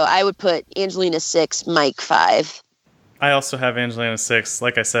 So I would put Angelina 6, Mike 5. I also have Angelina 6.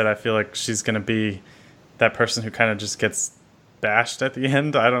 Like I said, I feel like she's going to be that person who kind of just gets bashed at the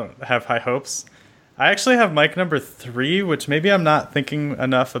end. I don't have high hopes. I actually have Mike number 3, which maybe I'm not thinking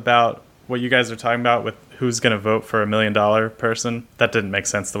enough about what you guys are talking about with who's going to vote for $1 million person. That didn't make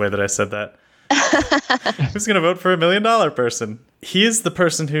sense the way that I said that. Who's going to vote for $1 million person? He is the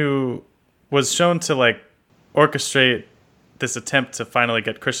person who was shown to like orchestrate this attempt to finally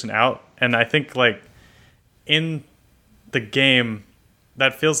get Christian out. And I think like in the game,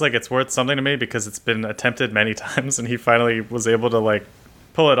 that feels like it's worth something to me because it's been attempted many times and he finally was able to like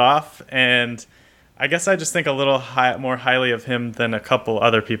pull it off. And I guess I just think a little more highly of him than a couple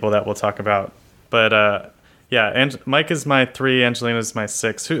other people that we'll talk about. But yeah, and Mike is my 3, Angelina is my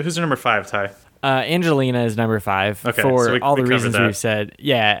 6. Who's your number 5, Ty? Angelina is number 5 okay, for so all the covered reasons that. we've said.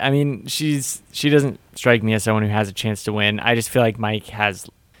 Yeah, I mean, she doesn't strike me as someone who has a chance to win. I just feel like Mike has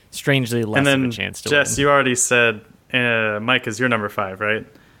strangely less And then, of a chance to Jess, win. you already said Mike is your number 5, right?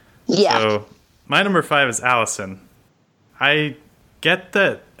 Yeah. So my number 5 is Allison. I get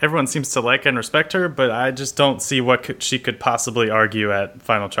that everyone seems to like and respect her, but I just don't see what she could possibly argue at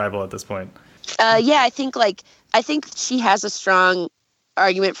Final Tribal at this point. Yeah, I think she has a strong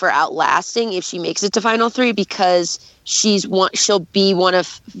argument for outlasting if she makes it to Final 3 because she'll be one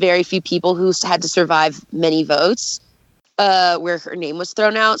of very few people who's had to survive many votes where her name was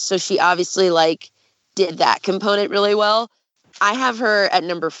thrown out. So she obviously like did that component really well. I have her at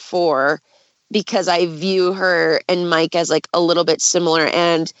number 4 because I view her and Mike as like a little bit similar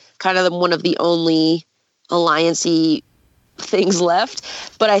and kind of one of the only alliance-y things left.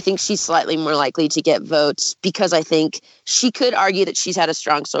 But I think she's slightly more likely to get votes because I think she could argue that she's had a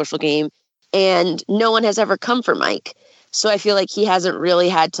strong social game and no one has ever come for Mike. So I feel like he hasn't really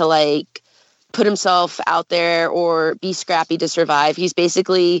had to like put himself out there or be scrappy to survive. He's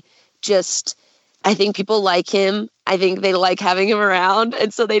basically just, I think people like him. I think they like having him around.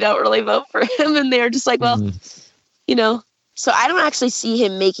 And so they don't really vote for him. And they're just like, well, you know, so I don't actually see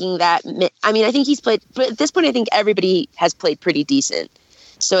him making that. I mean, I think he's played, but at this point, I think everybody has played pretty decent.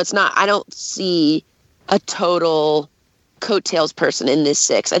 So it's not, I don't see a total coattails person in this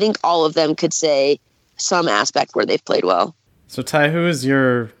 6. I think all of them could say some aspect where they've played well. So Ty, who is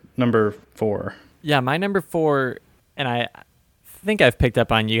your number 4? Yeah, my number 4, and I think I've picked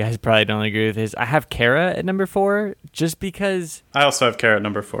up on you guys probably don't agree with this. I have Kara at number 4 just because. I also have Kara at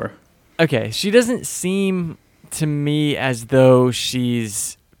number 4. Okay, she doesn't seem to me as though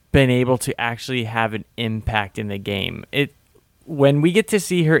she's been able to actually have an impact in the game. When we get to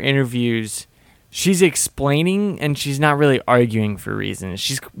see her interviews, she's explaining and she's not really arguing for reasons.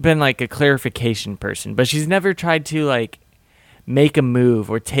 She's been like a clarification person, but she's never tried to like make a move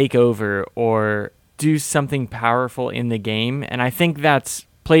or take over or do something powerful in the game. And I think that's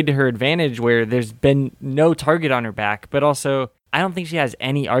played to her advantage where there's been no target on her back, but also I don't think she has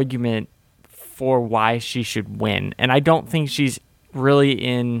any argument for why she should win. And I don't think she's really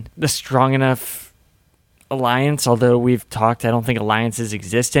in the strong enough alliance, although we've talked, I don't think alliances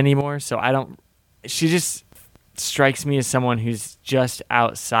exist anymore. So she just strikes me as someone who's just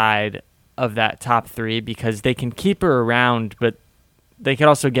outside of that top 3 because they can keep her around, but they could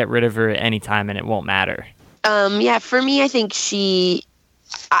also get rid of her at any time and it won't matter. Yeah, for me, I think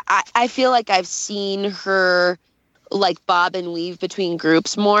I feel like I've seen her like bob and weave between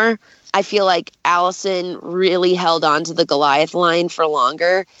groups more. I feel like Allison really held on to the Goliath line for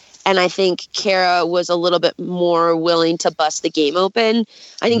longer. And I think Kara was a little bit more willing to bust the game open.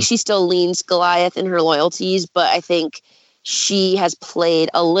 I think she still leans Goliath in her loyalties, but I think she has played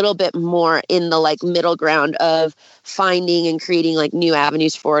a little bit more in the like middle ground of finding and creating like new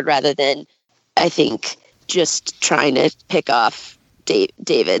avenues forward rather than, I think, just trying to pick off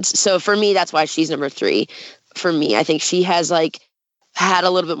David's. So for me, that's why she's number 3. For me, I think she has like had a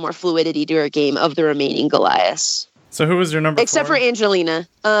little bit more fluidity to her game of the remaining Goliaths. So who was your number 4? Except for Angelina.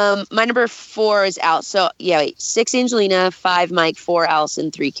 My number 4 is out. So yeah, wait. 6 Angelina, 5 Mike, 4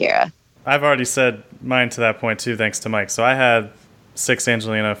 Allison, 3 Kara. I've already said mine to that point too, thanks to Mike. So I had 6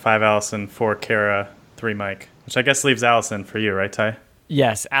 Angelina, 5 Allison, 4 Kara, 3 Mike, which I guess leaves Allison for you, right, Ty?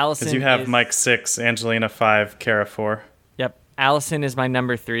 Yes, Allison. Because you have Mike 6, Angelina 5, Kara 4. Yep, Allison is my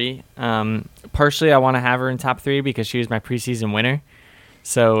number 3. Partially, I want to have her in top 3 because she was my preseason winner.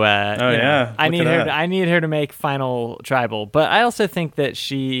 So I need her to make Final Tribal. But I also think that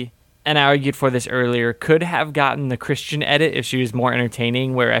she, and I argued for this earlier, could have gotten the Christian edit if she was more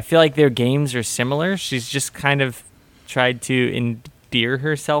entertaining, where I feel like their games are similar. She's just kind of tried to endear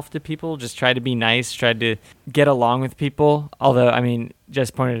herself to people, just tried to be nice, tried to get along with people. Although, I mean,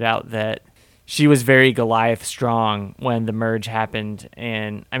 just pointed out that she was very Goliath strong when the merge happened.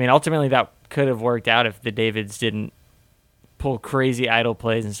 And, I mean, ultimately that could have worked out if the Davids didn't pull crazy idle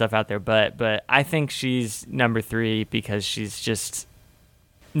plays and stuff out there. But I think she's number 3 because she's just...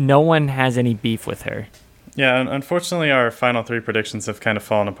 no one has any beef with her. Yeah, unfortunately, our final three predictions have kind of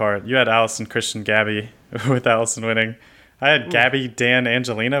fallen apart. You had Allison, Christian, Gabby, with Allison winning. I had Gabby, Dan,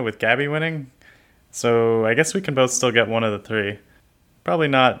 Angelina, with Gabby winning. So I guess we can both still get one of the three. Probably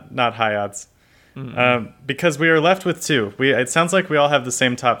not high odds. Because we are left with two. It sounds like we all have the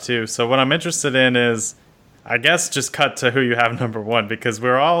same top two. So what I'm interested in is, I guess, just cut to who you have number one, because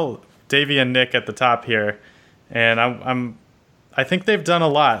we're all Davey and Nick at the top here, and I think they've done a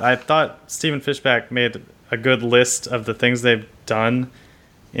lot. I thought Stephen Fishback made a good list of the things they've done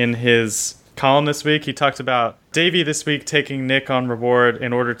in his column this week. He talked about Davey this week taking Nick on reward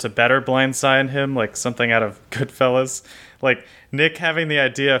in order to better blindside him, like something out of Goodfellas. Like Nick having the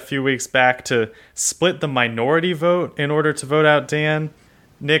idea a few weeks back to split the minority vote in order to vote out Dan.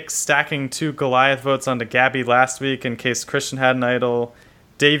 Nick stacking 2 Goliath votes onto Gabby last week in case Christian had an idol.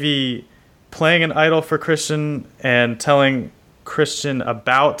 Davey playing an idol for Christian and telling Christian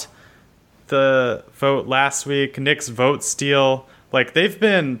about the vote last week. Nick's vote steal. Like, they've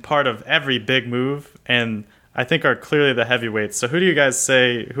been part of every big move, and I think are clearly the heavyweights. So who do you guys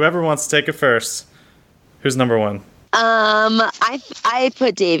say? Whoever wants to take it first. Who's number one? I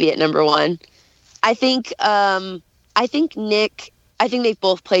put Davey at number one. I think Nick. I think they've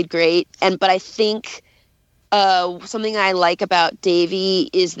both played great, but I think something I like about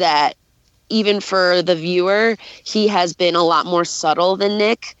Davey is that even for the viewer, he has been a lot more subtle than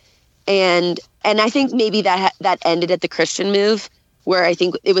Nick, and I think maybe that ended at the Christian move, where I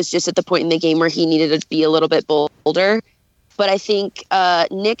think it was just at the point in the game where he needed to be a little bit bolder. But I think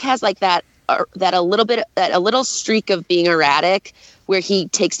Nick has like that a little streak of being erratic, where he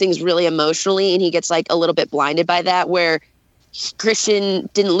takes things really emotionally and he gets like a little bit blinded by that, where Christian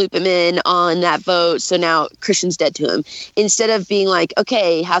didn't loop him in on that vote, so now Christian's dead to him. Instead of being like,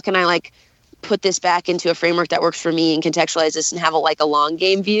 okay, how can I like put this back into a framework that works for me and contextualize this and have a long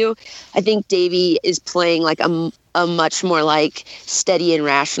game view, I think Davey is playing like a much more like steady and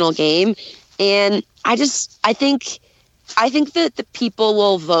rational game. And I think that the people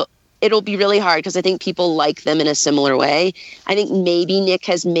will vote. It'll be really hard because I think people like them in a similar way. I think maybe Nick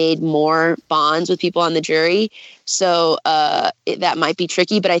has made more bonds with people on the jury, so that might be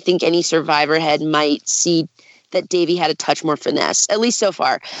tricky. But I think any Survivor head might see that Davey had a touch more finesse, at least so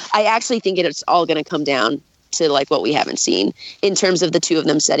far. I actually think it's all going to come down to like what we haven't seen in terms of the two of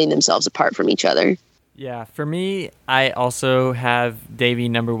them setting themselves apart from each other. Yeah, for me, I also have Davey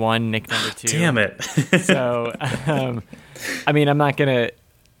number one, Nick number two. Damn it. So, I mean, I'm not going to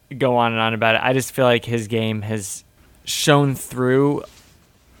go on and on about it. I just feel like his game has shown through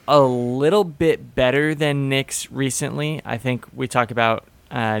a little bit better than Nick's recently. I think we talk about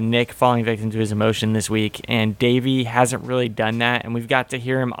Nick falling victim to his emotion this week, and Davey hasn't really done that, and we've got to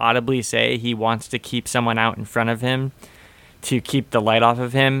hear him audibly say he wants to keep someone out in front of him to keep the light off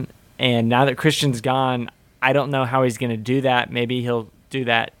of him. And now that Christian's gone, I don't know how he's going to do that. Maybe he'll do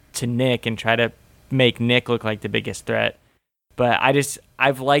that to Nick and try to make Nick look like the biggest threat. But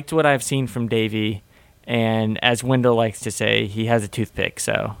I've liked what I've seen from Davey, and as Wendell likes to say, he has a toothpick,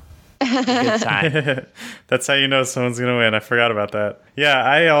 so good time. That's how you know someone's going to win. I forgot about that. Yeah,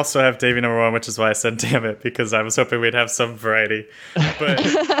 I also have Davey number one, which is why I said damn it, because I was hoping we'd have some variety.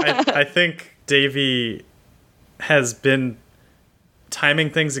 But I think Davey has been timing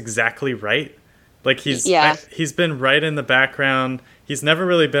things exactly right. Like he's been right in the background. He's never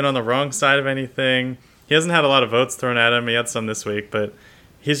really been on the wrong side of anything. He hasn't had a lot of votes thrown at him. He had some this week, but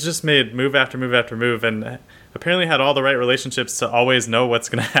he's just made move after move after move, and apparently had all the right relationships to always know what's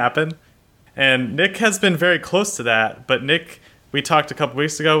going to happen. And Nick has been very close to that, but Nick, we talked a couple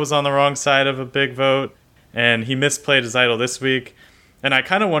weeks ago, was on the wrong side of a big vote, and he misplayed his idol this week. And I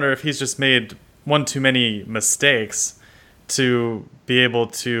kind of wonder if he's just made one too many mistakes to be able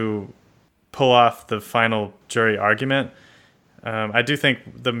to pull off the final jury argument. I do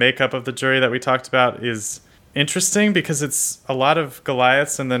think the makeup of the jury that we talked about is interesting because it's a lot of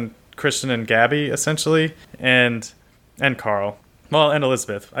Goliaths and then Christian and Gabby, essentially, and Carl. Well, and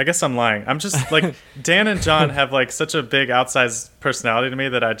Elizabeth. I guess I'm lying. I'm just, like, Dan and John have, like, such a big outsized personality to me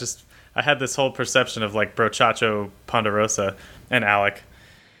that I had this whole perception of, like, Brochacho, Ponderosa, and Alec.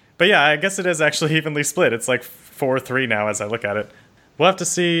 But yeah, I guess it is actually evenly split. It's like 4-3 now as I look at it. We'll have to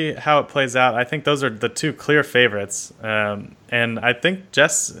see how it plays out. I think those are the two clear favorites. And I think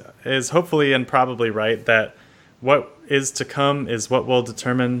Jess is hopefully and probably right that what is to come is what will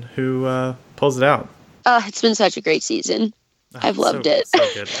determine who pulls it out. It's been such a great season. I've loved it. So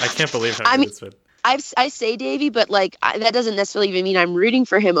good. I can't believe how good it's been. I say Davey, but like that doesn't necessarily even mean I'm rooting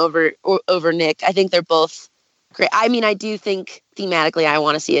for him over Nick. I think they're both great. I mean, I do think thematically I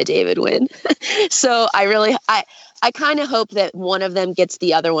want to see a David win. So I kind of hope that one of them gets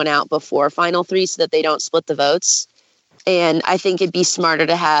the other one out before Final Three so that they don't split the votes. And I think it'd be smarter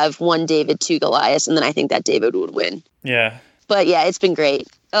to have one David, two Goliath, and then I think that David would win. Yeah. But yeah, it's been great.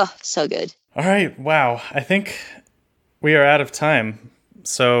 Oh, so good. All right. Wow. I think we are out of time.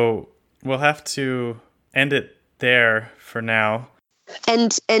 So we'll have to end it there for now.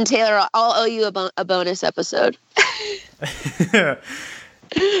 And Taylor, I'll owe you a bonus episode.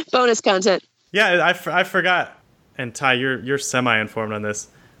 Bonus content. Yeah, I forgot. And Ty, you're semi-informed on this.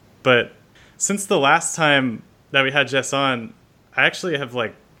 But since the last time that we had Jess on, I actually have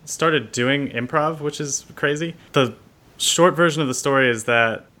started doing improv, which is crazy. The short version of the story is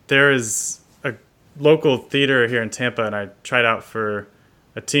that there is a local theater here in Tampa, and I tried out for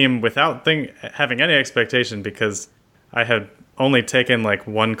a team without having any expectation because I had only taken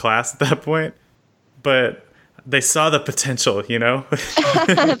one class at that point. But they saw the potential, you know?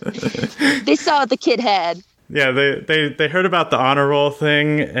 They saw what the kid had. Yeah, they heard about the honor roll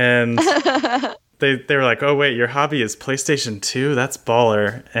thing, and they were like, oh, wait, your hobby is PlayStation 2? That's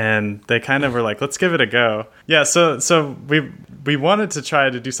baller. And they kind of were like, let's give it a go. Yeah, so we wanted to try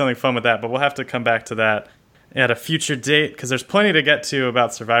to do something fun with that, but we'll have to come back to that at a future date because there's plenty to get to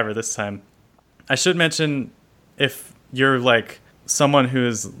about Survivor this time. I should mention, if you're someone who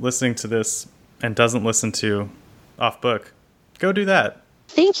is listening to this and doesn't listen to Off Book, go do that.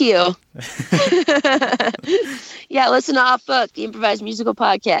 Thank you. Yeah, listen to Off Book, the improvised musical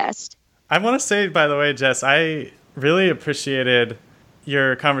podcast. I want to say, by the way, Jess, I really appreciated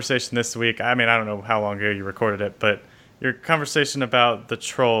your conversation this week. I mean, I don't know how long ago you recorded it, but your conversation about the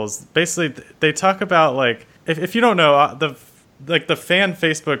trolls. Basically, they talk about, if you don't know, the fan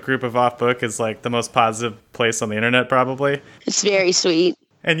Facebook group of Off Book is, the most positive place on the internet, probably. It's very sweet.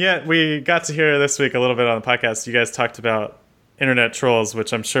 And yet, we got to hear this week a little bit on the podcast. You guys talked about internet trolls,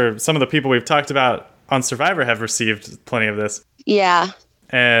 which I'm sure some of the people we've talked about on Survivor have received plenty of this. Yeah.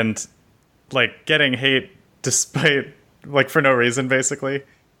 And getting hate despite for no reason, basically.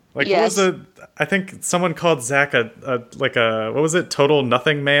 Yes. What was it? I think someone called Zach a what was it, total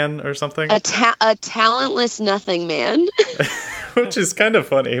nothing man or something? A talentless nothing man. Which is kind of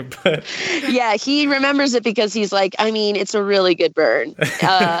funny, but yeah, he remembers it because he's it's a really good burn.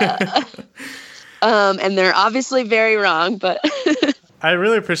 And they're obviously very wrong, but I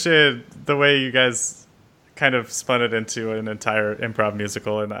really appreciated the way you guys kind of spun it into an entire improv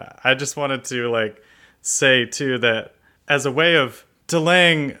musical, and I just wanted to say too that as a way of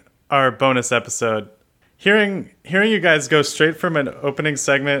delaying our bonus episode, hearing you guys go straight from an opening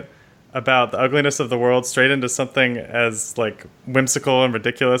segment about the ugliness of the world straight into something as whimsical and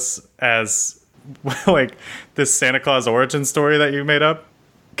ridiculous as this Santa Claus origin story that you made up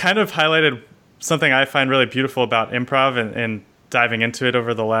kind of highlighted something I find really beautiful about improv and diving into it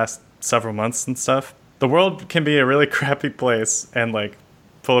over the last several months and stuff. The world can be a really crappy place and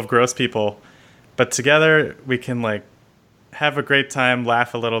full of gross people, but together we can have a great time,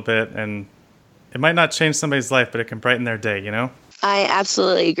 laugh a little bit, and it might not change somebody's life, but it can brighten their day, you know? I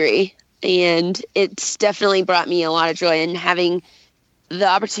absolutely agree. And it's definitely brought me a lot of joy, and having the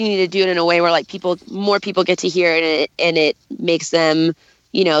opportunity to do it in a way where more people get to hear it, and it makes them,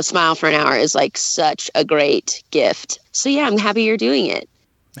 smile for an hour is such a great gift. So yeah, I'm happy you're doing it.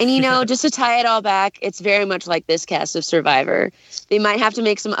 And just to tie it all back, it's very much like this cast of Survivor. They might have to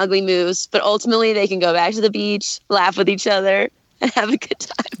make some ugly moves, but ultimately they can go back to the beach, laugh with each other, and have a good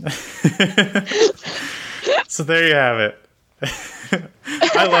time. So there you have it.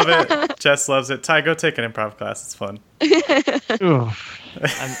 I love it. Jess loves it. Ty, go take an improv class. It's fun. I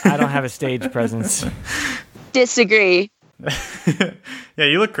don't have a stage presence. Disagree. Yeah,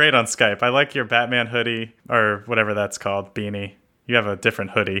 you look great on Skype. I like your Batman hoodie, or whatever that's called, beanie. You have a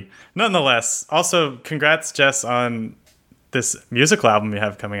different hoodie. Nonetheless, also, congrats, Jess, on this musical album you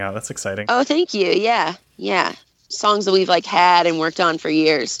have coming out. That's exciting. Oh, thank you. Yeah. Yeah. Songs that we've had and worked on for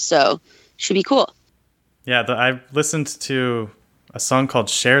years. So should be cool. Yeah, I listened to a song called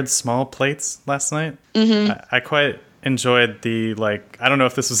Shared Small Plates last night. Mm-hmm. I quite enjoyed the, I don't know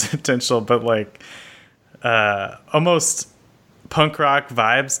if this was intentional, but almost punk rock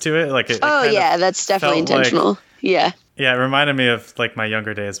vibes to it. Yeah, that's definitely intentional. Yeah. Yeah, it reminded me of my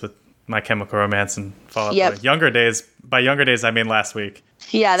younger days with My Chemical Romance and Fall Out Boy. Yep. Younger days, by younger days I mean last week.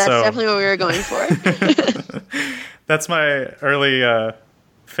 Yeah, that's definitely what we were going for. That's my early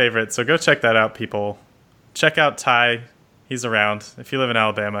favorite. So go check that out, people. Check out Ty. He's around. If you live in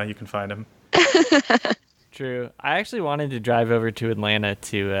Alabama, you can find him. True. I actually wanted to drive over to Atlanta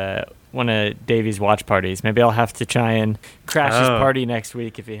to one of Davey's watch parties. Maybe I'll have to try and crash his Oh. party next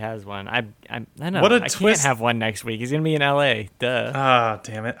week if he has one. I don't know. What a I twist. can't have one next week. He's gonna be in LA. Duh. Ah,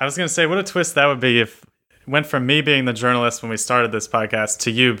 damn it. I was going to say, what a twist that would be if it went from me being the journalist when we started this podcast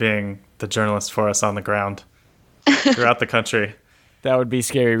to you being the journalist for us on the ground throughout the country. That would be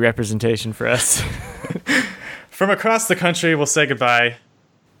scary representation for us. From across the country, we'll say goodbye.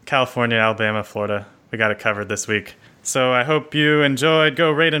 California, Alabama, Florida. We got it covered this week. So I hope you enjoyed. Go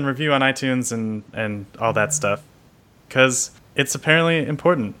rate and review on iTunes and all that stuff. Because it's apparently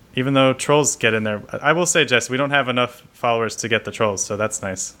important, even though trolls get in there. I will say, Jess, we don't have enough followers to get the trolls, so that's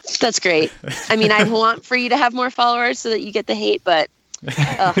nice. That's great. I mean, I want for you to have more followers so that you get the hate, but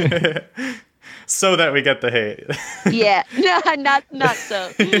So that we get the hate. yeah, no, not so.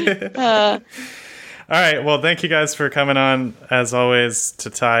 All right. Well, thank you guys for coming on, as always, to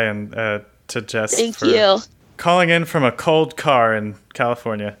Ty and to Jess. Thank for you. calling in from a cold car in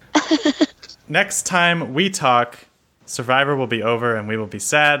California. Next time we talk, Survivor will be over and we will be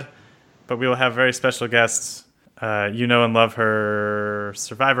sad, but we will have very special guests. You know and love her,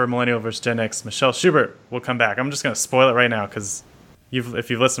 Survivor Millennial vs. Gen X, Michelle Schubert will come back. I'm just going to spoil it right now because if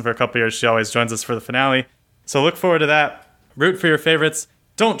you've listened for a couple years, she always joins us for the finale. So look forward to that. Root for your favorites.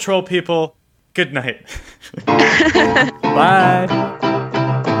 Don't troll people. Good night. Bye.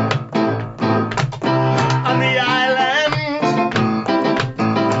 On the island.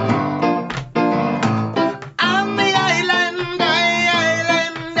 On the island,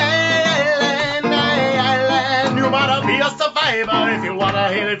 island. You wanna be a survivor if you wanna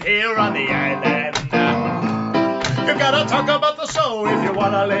live here on the island. You gotta talk about the show if you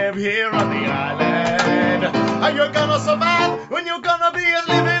wanna live here on the island. And you're gonna survive when you're gonna be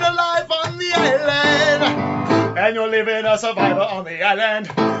living a life on the island. And you're living a survivor on the island.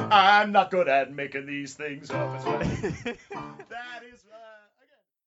 I'm not good at making these things up. That is